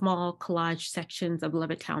small collage sections of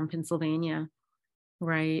Levittown, Pennsylvania,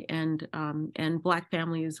 right? And Black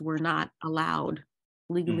families were not allowed,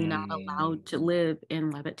 legally not allowed to live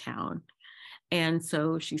in Levittown. And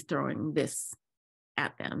so she's throwing this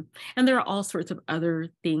at them. And there are all sorts of other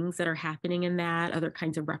things that are happening in that, other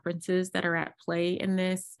kinds of references that are at play in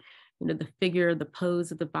this. The figure, the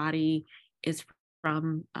pose of the body is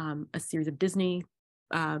from a series of Disney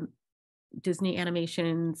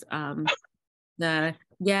animations. I love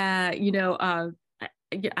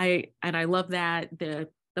that. The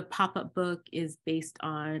pop-up book is based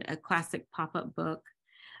on a classic pop-up book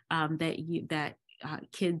that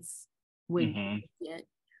kids would get.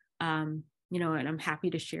 And I'm happy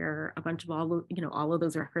to share a bunch of all of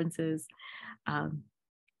those references in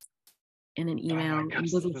an email.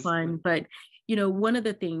 It was fun. But, one of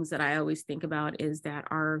the things that I always think about is that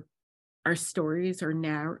our stories are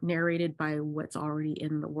narrated by what's already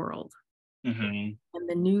in the world. And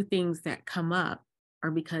the new things that come up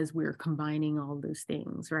are because we're combining all those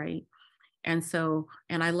things, right? And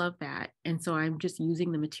I love that. And so I'm just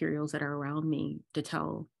using the materials that are around me to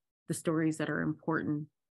tell the stories that are important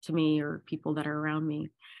to me or people that are around me.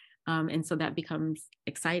 And so that becomes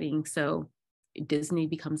exciting. So Disney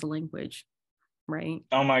becomes a language. right?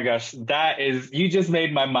 Oh my gosh, you just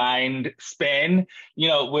made my mind spin,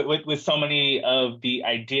 with so many of the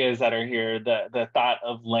ideas that are here, the thought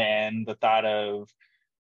of land, the thought of,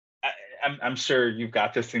 I'm sure you've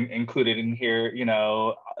got this included in here,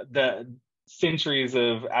 the centuries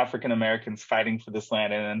of African Americans fighting for this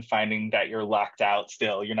land and then finding that you're locked out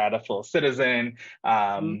still, you're not a full citizen,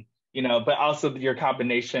 Mm-hmm. but also your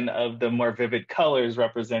combination of the more vivid colors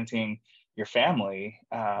representing your family.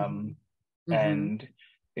 Mm-hmm. And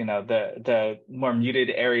the more muted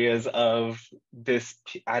areas of this.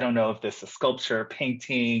 I don't know if this is sculpture,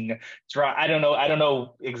 painting, draw. I don't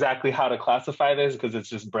know exactly how to classify this because it's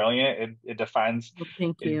just brilliant. It defines, Well,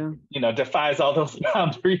 thank you. defies all those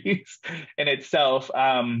boundaries in itself.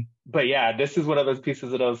 But yeah, this is one of those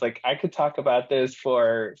pieces that I was like, I could talk about this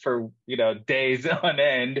for days on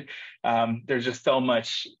end. There's just so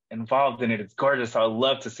much involved in it. It's gorgeous. I would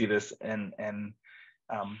love to see this um,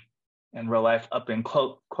 in real life, up in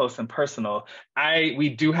close and personal. We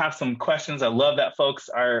do have some questions. I love that folks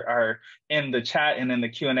are in the chat and in the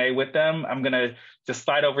Q&A with them. I'm gonna just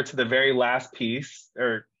slide over to the very last piece,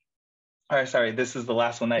 or sorry, this is the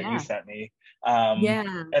last one that you Yeah. sent me.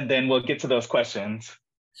 Yeah. And then we'll get to those questions.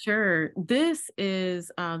 Sure. This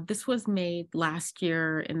was made last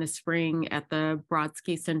year in the spring at the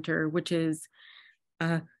Brodsky Center, which is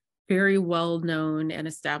a very well-known and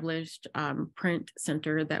established print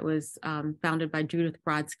center that was founded by Judith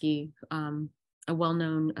Brodsky,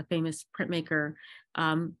 a famous printmaker,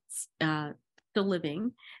 still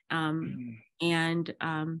living, and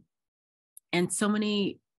so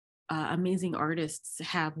many amazing artists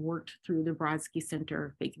have worked through the Brodsky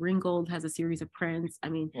Center. Faith Ringgold has a series of prints. I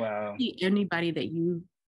mean, Wow. anybody that you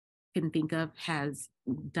can think of has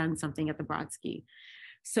done something at the Brodsky.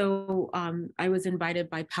 So I was invited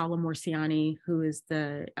by Paola Morciani, who is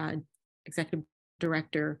the executive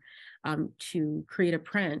director, to create a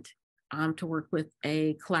print, to work with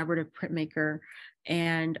a collaborative printmaker.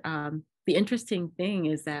 And the interesting thing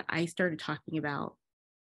is that I started talking about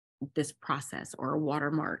this process, or a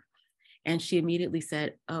watermark, and she immediately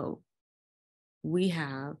said, "Oh, we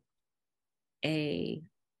have a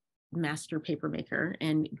master papermaker,"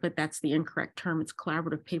 but that's the incorrect term. It's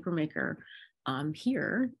collaborative papermaker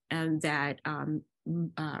here, and that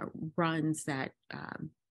runs that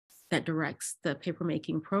directs the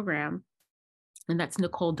papermaking program, and that's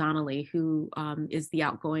Nicole Donnelly, who is the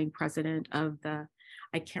outgoing president of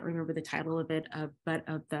I can't remember the title of it, but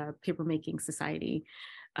of the Papermaking Society,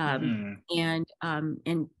 and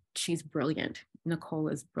she's brilliant. Nicole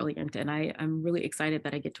is brilliant, and I'm really excited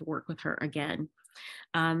that I get to work with her again.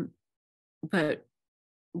 But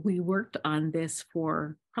we worked on this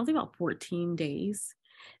for probably about 14 days.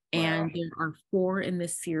 And Wow. there are 4 in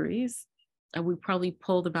this series. We probably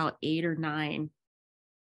pulled about 8 or 9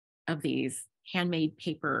 of these handmade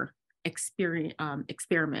paper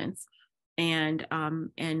experiments. And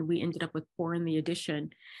we ended up with 4 in the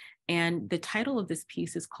edition. And the title of this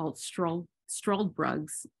piece is called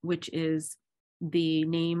Struldbrugs, which is the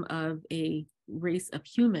name of a race of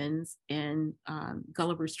humans in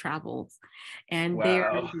Gulliver's Travels, and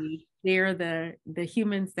Wow. they're the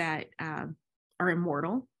humans that are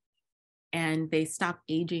immortal, and they stop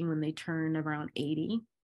aging when they turn around 80,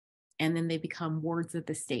 and then they become wards of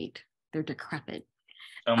the state. They're decrepit.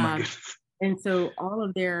 Oh my goodness. And so all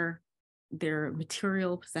of their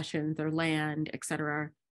material possessions, their land,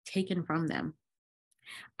 etc., taken from them.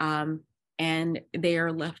 And they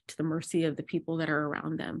are left to the mercy of the people that are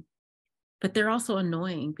around them. But they're also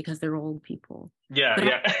annoying because they're old people.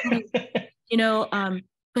 Yeah.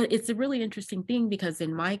 But it's a really interesting thing, because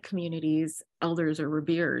in my communities, elders are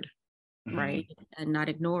revered, right, and not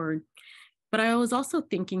ignored. But I was also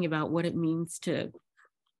thinking about what it means to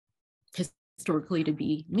historically to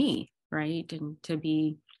be me, right, and to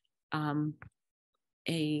be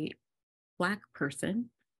a Black person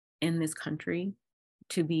in this country,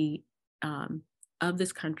 to be of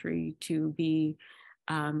this country, to be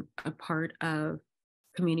a part of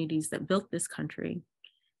communities that built this country,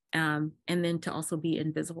 and then to also be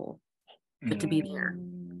invisible, but to be there,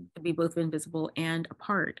 to be both invisible and a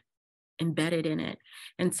part, embedded in it.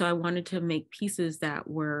 And so I wanted to make pieces that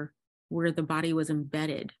were where the body was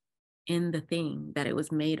embedded in the thing that it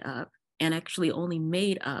was made of, and actually only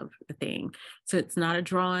made of the thing. So it's not a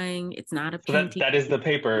drawing, it's not a painting. So that is the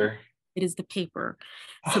paper. It is the paper.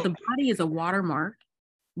 So the body is a watermark.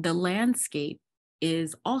 The landscape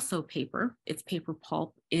is also paper. It's paper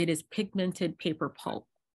pulp. It is pigmented paper pulp.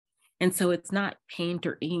 And so it's not paint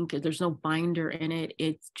or ink. There's no binder in it.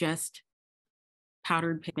 It's just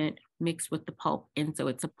powdered pigment mixed with the pulp. And so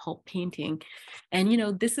it's a pulp painting.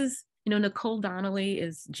 And, this is, Nicole Donnelly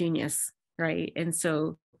is genius, right? And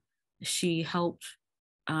so she helped,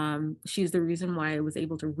 she's the reason why I was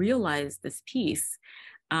able to realize this piece.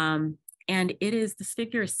 And this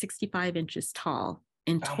figure is 65 inches tall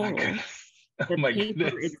in Oh my total. goodness. Oh The my paper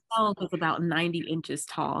goodness. itself is about 90 inches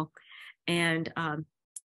tall. And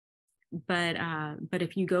but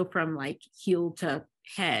if you go from like heel to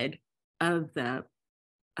head of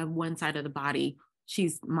one side of the body,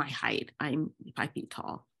 she's my height. I'm 5 feet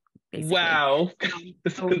tall, basically. Wow.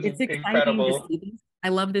 This So is it's exciting to incredible. see these. I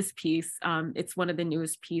love this piece. It's one of the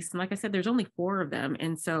newest pieces. And like I said, there's only 4 of them.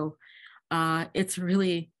 And so it's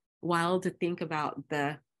really wild to think about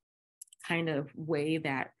the kind of way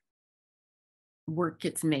that work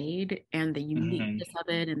gets made and the uniqueness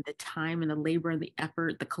of it and the time and the labor and the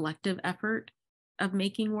effort, the collective effort of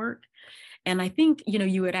making work. And I think,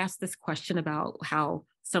 you had asked this question about how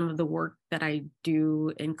some of the work that I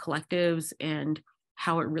do in collectives and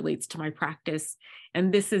how it relates to my practice.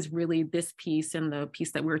 And this is really, this piece and the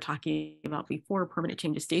piece that we were talking about before, Permanent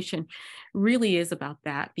Changes Station, really is about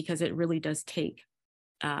that, because it really does take,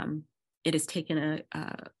 it has taken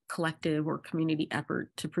a collective or community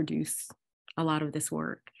effort to produce a lot of this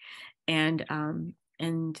work. And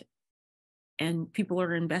people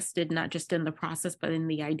are invested not just in the process, but in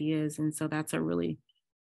the ideas. And so that's an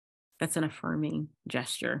affirming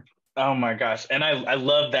gesture. Oh my gosh. And I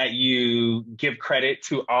love that you give credit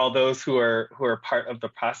to all those who are part of the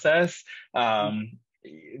process.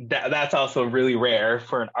 That's also really rare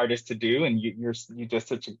for an artist to do. And you did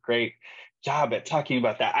such a great job at talking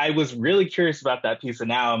about that. I was really curious about that piece, and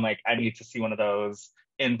now I'm like, I need to see one of those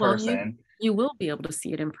in person. You will be able to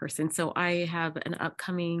see it in person. So I have an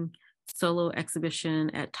upcoming solo exhibition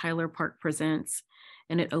at Tyler Park Presents,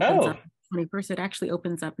 and it opens up 21st. It actually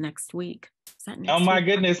opens up next week. Is that next Oh my week?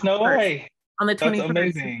 goodness, no way. On the 21st. That's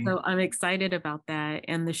amazing. So I'm excited about that.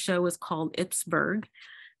 And the show is called Ipsburg,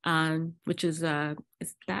 which is that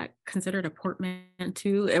considered a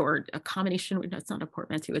portmanteau or a combination? No, it's not a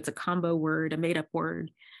portmanteau. It's a combo word, a made up word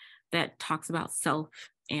that talks about self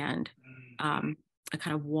and a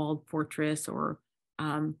kind of walled fortress or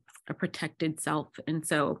a protected self. And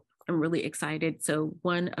so I'm really excited. So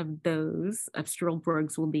one of those of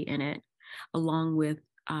Struldbrugs will be in it, along with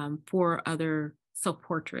 4 other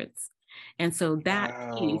self-portraits. And so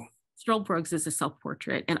that piece, Struldbrugs, is a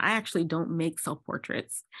self-portrait, and I actually don't make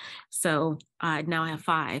self-portraits. So now I have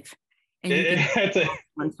 5, and you can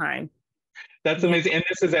one time. That's amazing. And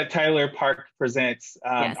this is at Tyler Park Presents.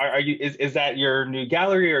 Yes. Is that your new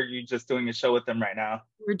gallery, or are you just doing a show with them right now?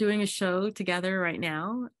 We're doing a show together right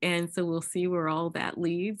now. And so we'll see where all that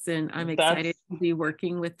leads. And I'm excited to be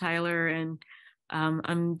working with Tyler. And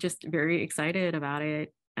I'm just very excited about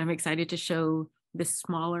it. I'm excited to show this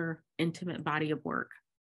smaller, intimate body of work.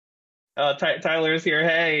 Tyler is here.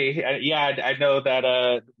 Hey, yeah, I know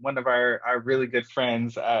that one of our really good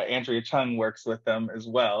friends, Andrea Chung, works with them as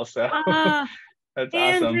well. So that's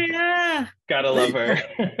Andrea! Awesome. Gotta love her.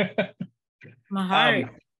 My heart.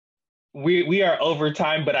 We are over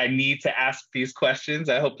time, but I need to ask these questions.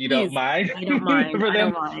 I hope you don't mind. I don't mind. I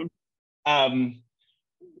don't mind.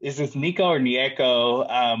 Is this Nico or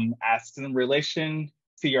Nieko asks, in relation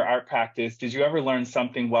to your art practice, did you ever learn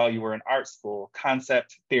something while you were in art school,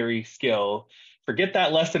 concept, theory, skill? Forget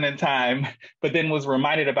that lesson in time, but then was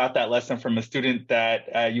reminded about that lesson from a student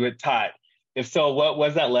that you had taught. If so, what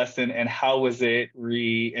was that lesson and how was it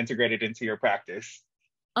reintegrated into your practice?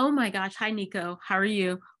 Oh my gosh. Hi, Nico. How are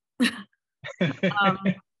you? All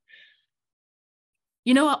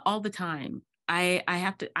the time. I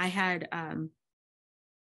had an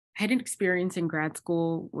experience in grad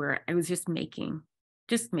school where I was just making.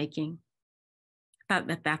 Thought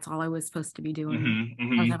that that's all I was supposed to be doing. I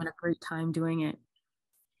was having a great time doing it.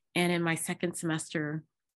 And in my second semester,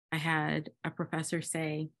 I had a professor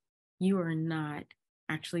say, "You are not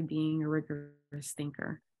actually being a rigorous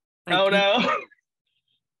thinker." Oh no.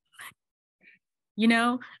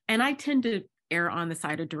 And I tend to err on the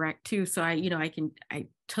side of direct too. So I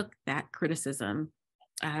took that criticism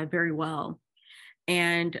very well.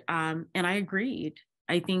 And I agreed.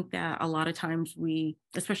 I think that a lot of times we,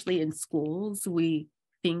 especially in schools, we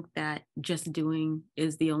think that just doing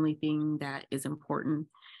is the only thing that is important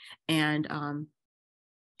and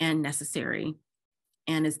necessary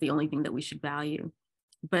and is the only thing that we should value.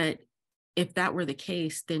 But if that were the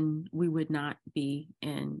case, then we would not be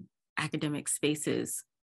in academic spaces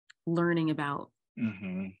learning about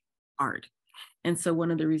art. And so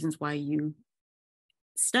one of the reasons why you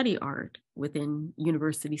study art within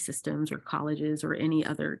university systems or colleges or any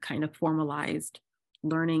other kind of formalized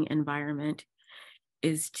learning environment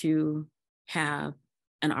is to have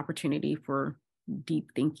an opportunity for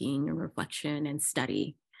deep thinking and reflection and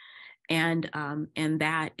study. And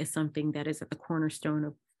that is something that is at the cornerstone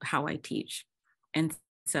of how I teach. And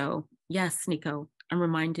so, yes, Nico, I'm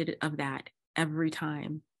reminded of that every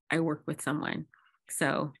time I work with someone.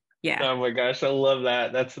 So, yeah. Oh my gosh, I love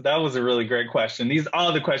that. That was a really great question.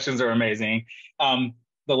 All the questions are amazing.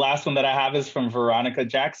 The last one that I have is from Veronica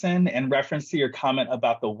Jackson in reference to your comment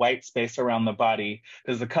about the white space around the body.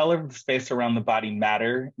 Does the color of the space around the body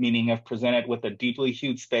matter? Meaning if presented with a deeply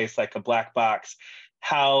hued space like a black box,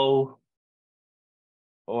 how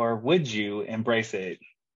or would you embrace it?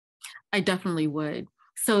 I definitely would.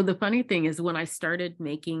 So the funny thing is when I started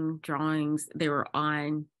making drawings, they were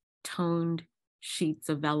on toned sheets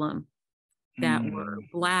of vellum that were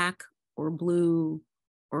black or blue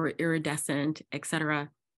or iridescent, etc.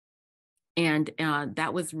 And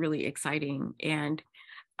that was really exciting. And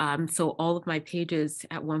so all of my pages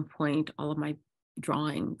at one point, all of my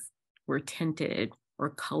drawings were tinted or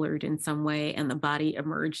colored in some way, and the body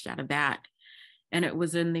emerged out of that. And it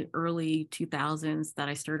was in the early 2000s that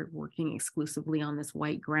I started working exclusively on this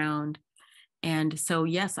white ground. And so,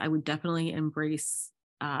 yes, I would definitely embrace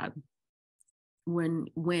when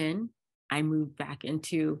I moved back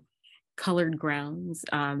into colored grounds.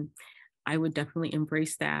 I would definitely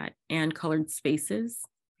embrace that, and colored spaces,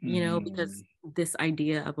 because this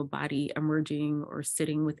idea of a body emerging or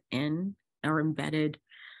sitting within or embedded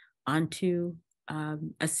onto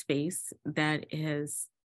a space that is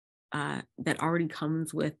that already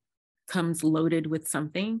comes loaded with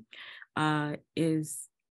something is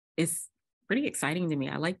pretty exciting to me.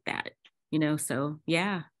 I like that, so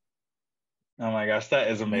yeah. Oh my gosh, that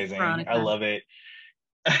is amazing. Veronica. I love it.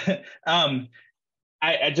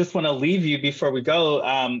 I just want to leave you before we go.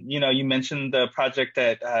 You mentioned the project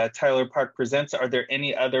that Tyler Park presents. Are there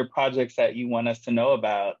any other projects that you want us to know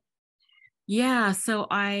about? Yeah, so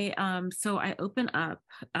I open up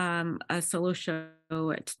a solo show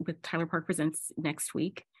with Tyler Park Presents next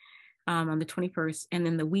week on the 21st, and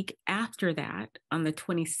then the week after that, on the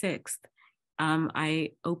 26th,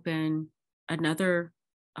 I open another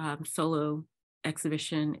solo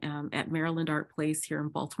exhibition at Maryland Art Place here in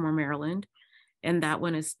Baltimore, Maryland. And that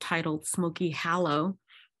one is titled Smoky Hollow,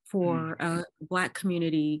 for a Black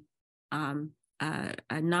community, a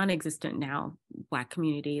non-existent now Black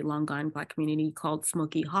community, long gone Black community called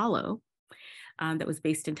Smoky Hollow, that was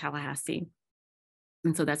based in Tallahassee.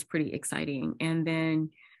 And so that's pretty exciting. And then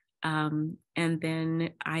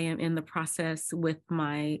I am in the process with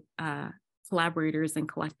my collaborators and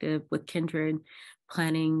collective with Kindred,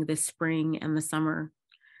 planning the spring and the summer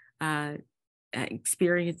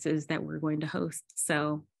experiences that we're going to host.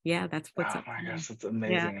 So yeah, that's what's up. Oh my gosh, that's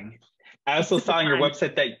amazing. Yeah. I also saw on your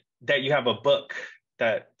website that you have a book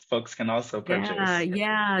that folks can also purchase.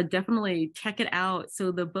 Yeah, definitely check it out.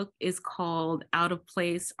 So the book is called Out of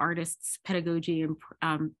Place: Artists, Pedagogy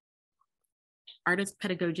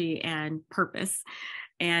and Purpose.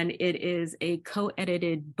 And it is a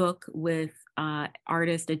co-edited book with a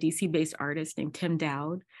DC-based artist named Tim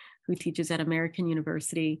Dowd, who teaches at American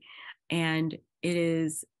University. And it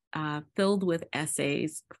is filled with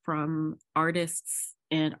essays from artists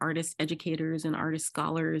and artist educators and artist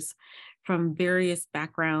scholars from various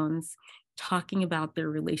backgrounds, talking about their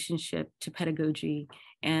relationship to pedagogy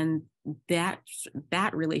and that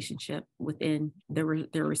relationship within their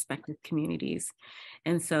respective communities.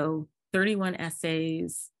 And so 31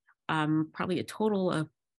 essays, probably a total of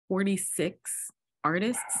 46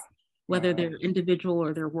 artists, whether they're individual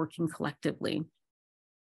or they're working collectively.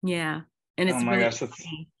 Yeah. And it's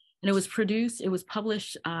and it was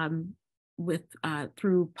published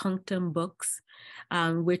through Punctum Books,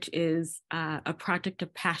 which is a project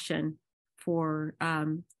of passion for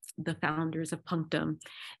the founders of Punctum.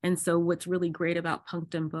 And so what's really great about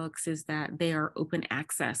Punctum Books is that they are open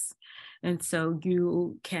access. And so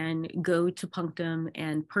you can go to Punctum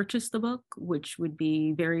and purchase the book, which would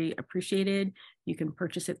be very appreciated. You can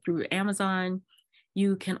purchase it through Amazon.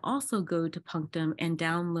 You can also go to Punctum and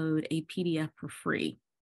download a PDF for free.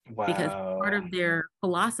 Wow. Because part of their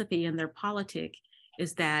philosophy and their politic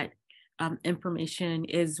is that information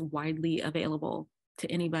is widely available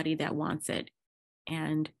to anybody that wants it.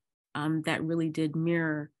 And that really did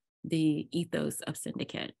mirror the ethos of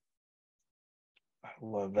Syndicate. I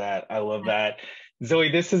love that. I love that.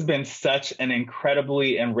 Zoë, this has been such an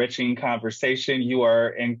incredibly enriching conversation. You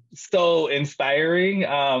are so inspiring,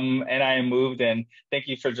 and I am moved. And thank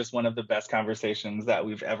you for just one of the best conversations that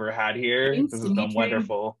we've ever had here. Thanks, this has been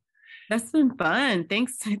wonderful. That's been fun.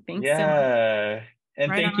 Thanks. Yeah. So much.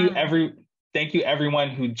 And right thank you, Thank you everyone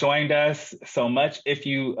who joined us so much. If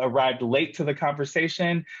you arrived late to the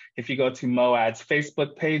conversation, if you go to MOAD's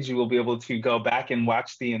Facebook page, you will be able to go back and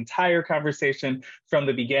watch the entire conversation from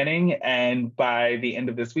the beginning. And by the end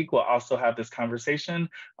of this week, we'll also have this conversation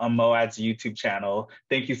on MOAD's YouTube channel.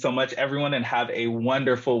 Thank you so much, everyone, and have a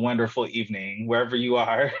wonderful, wonderful evening, wherever you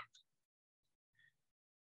are.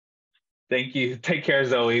 Thank you. Take care,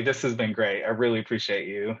 Zoe. This has been great. I really appreciate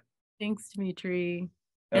you. Thanks, Dimitri.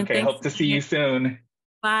 Okay, hope to see you soon.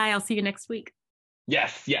 Bye. I'll see you next week.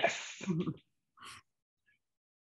 Yes, yes.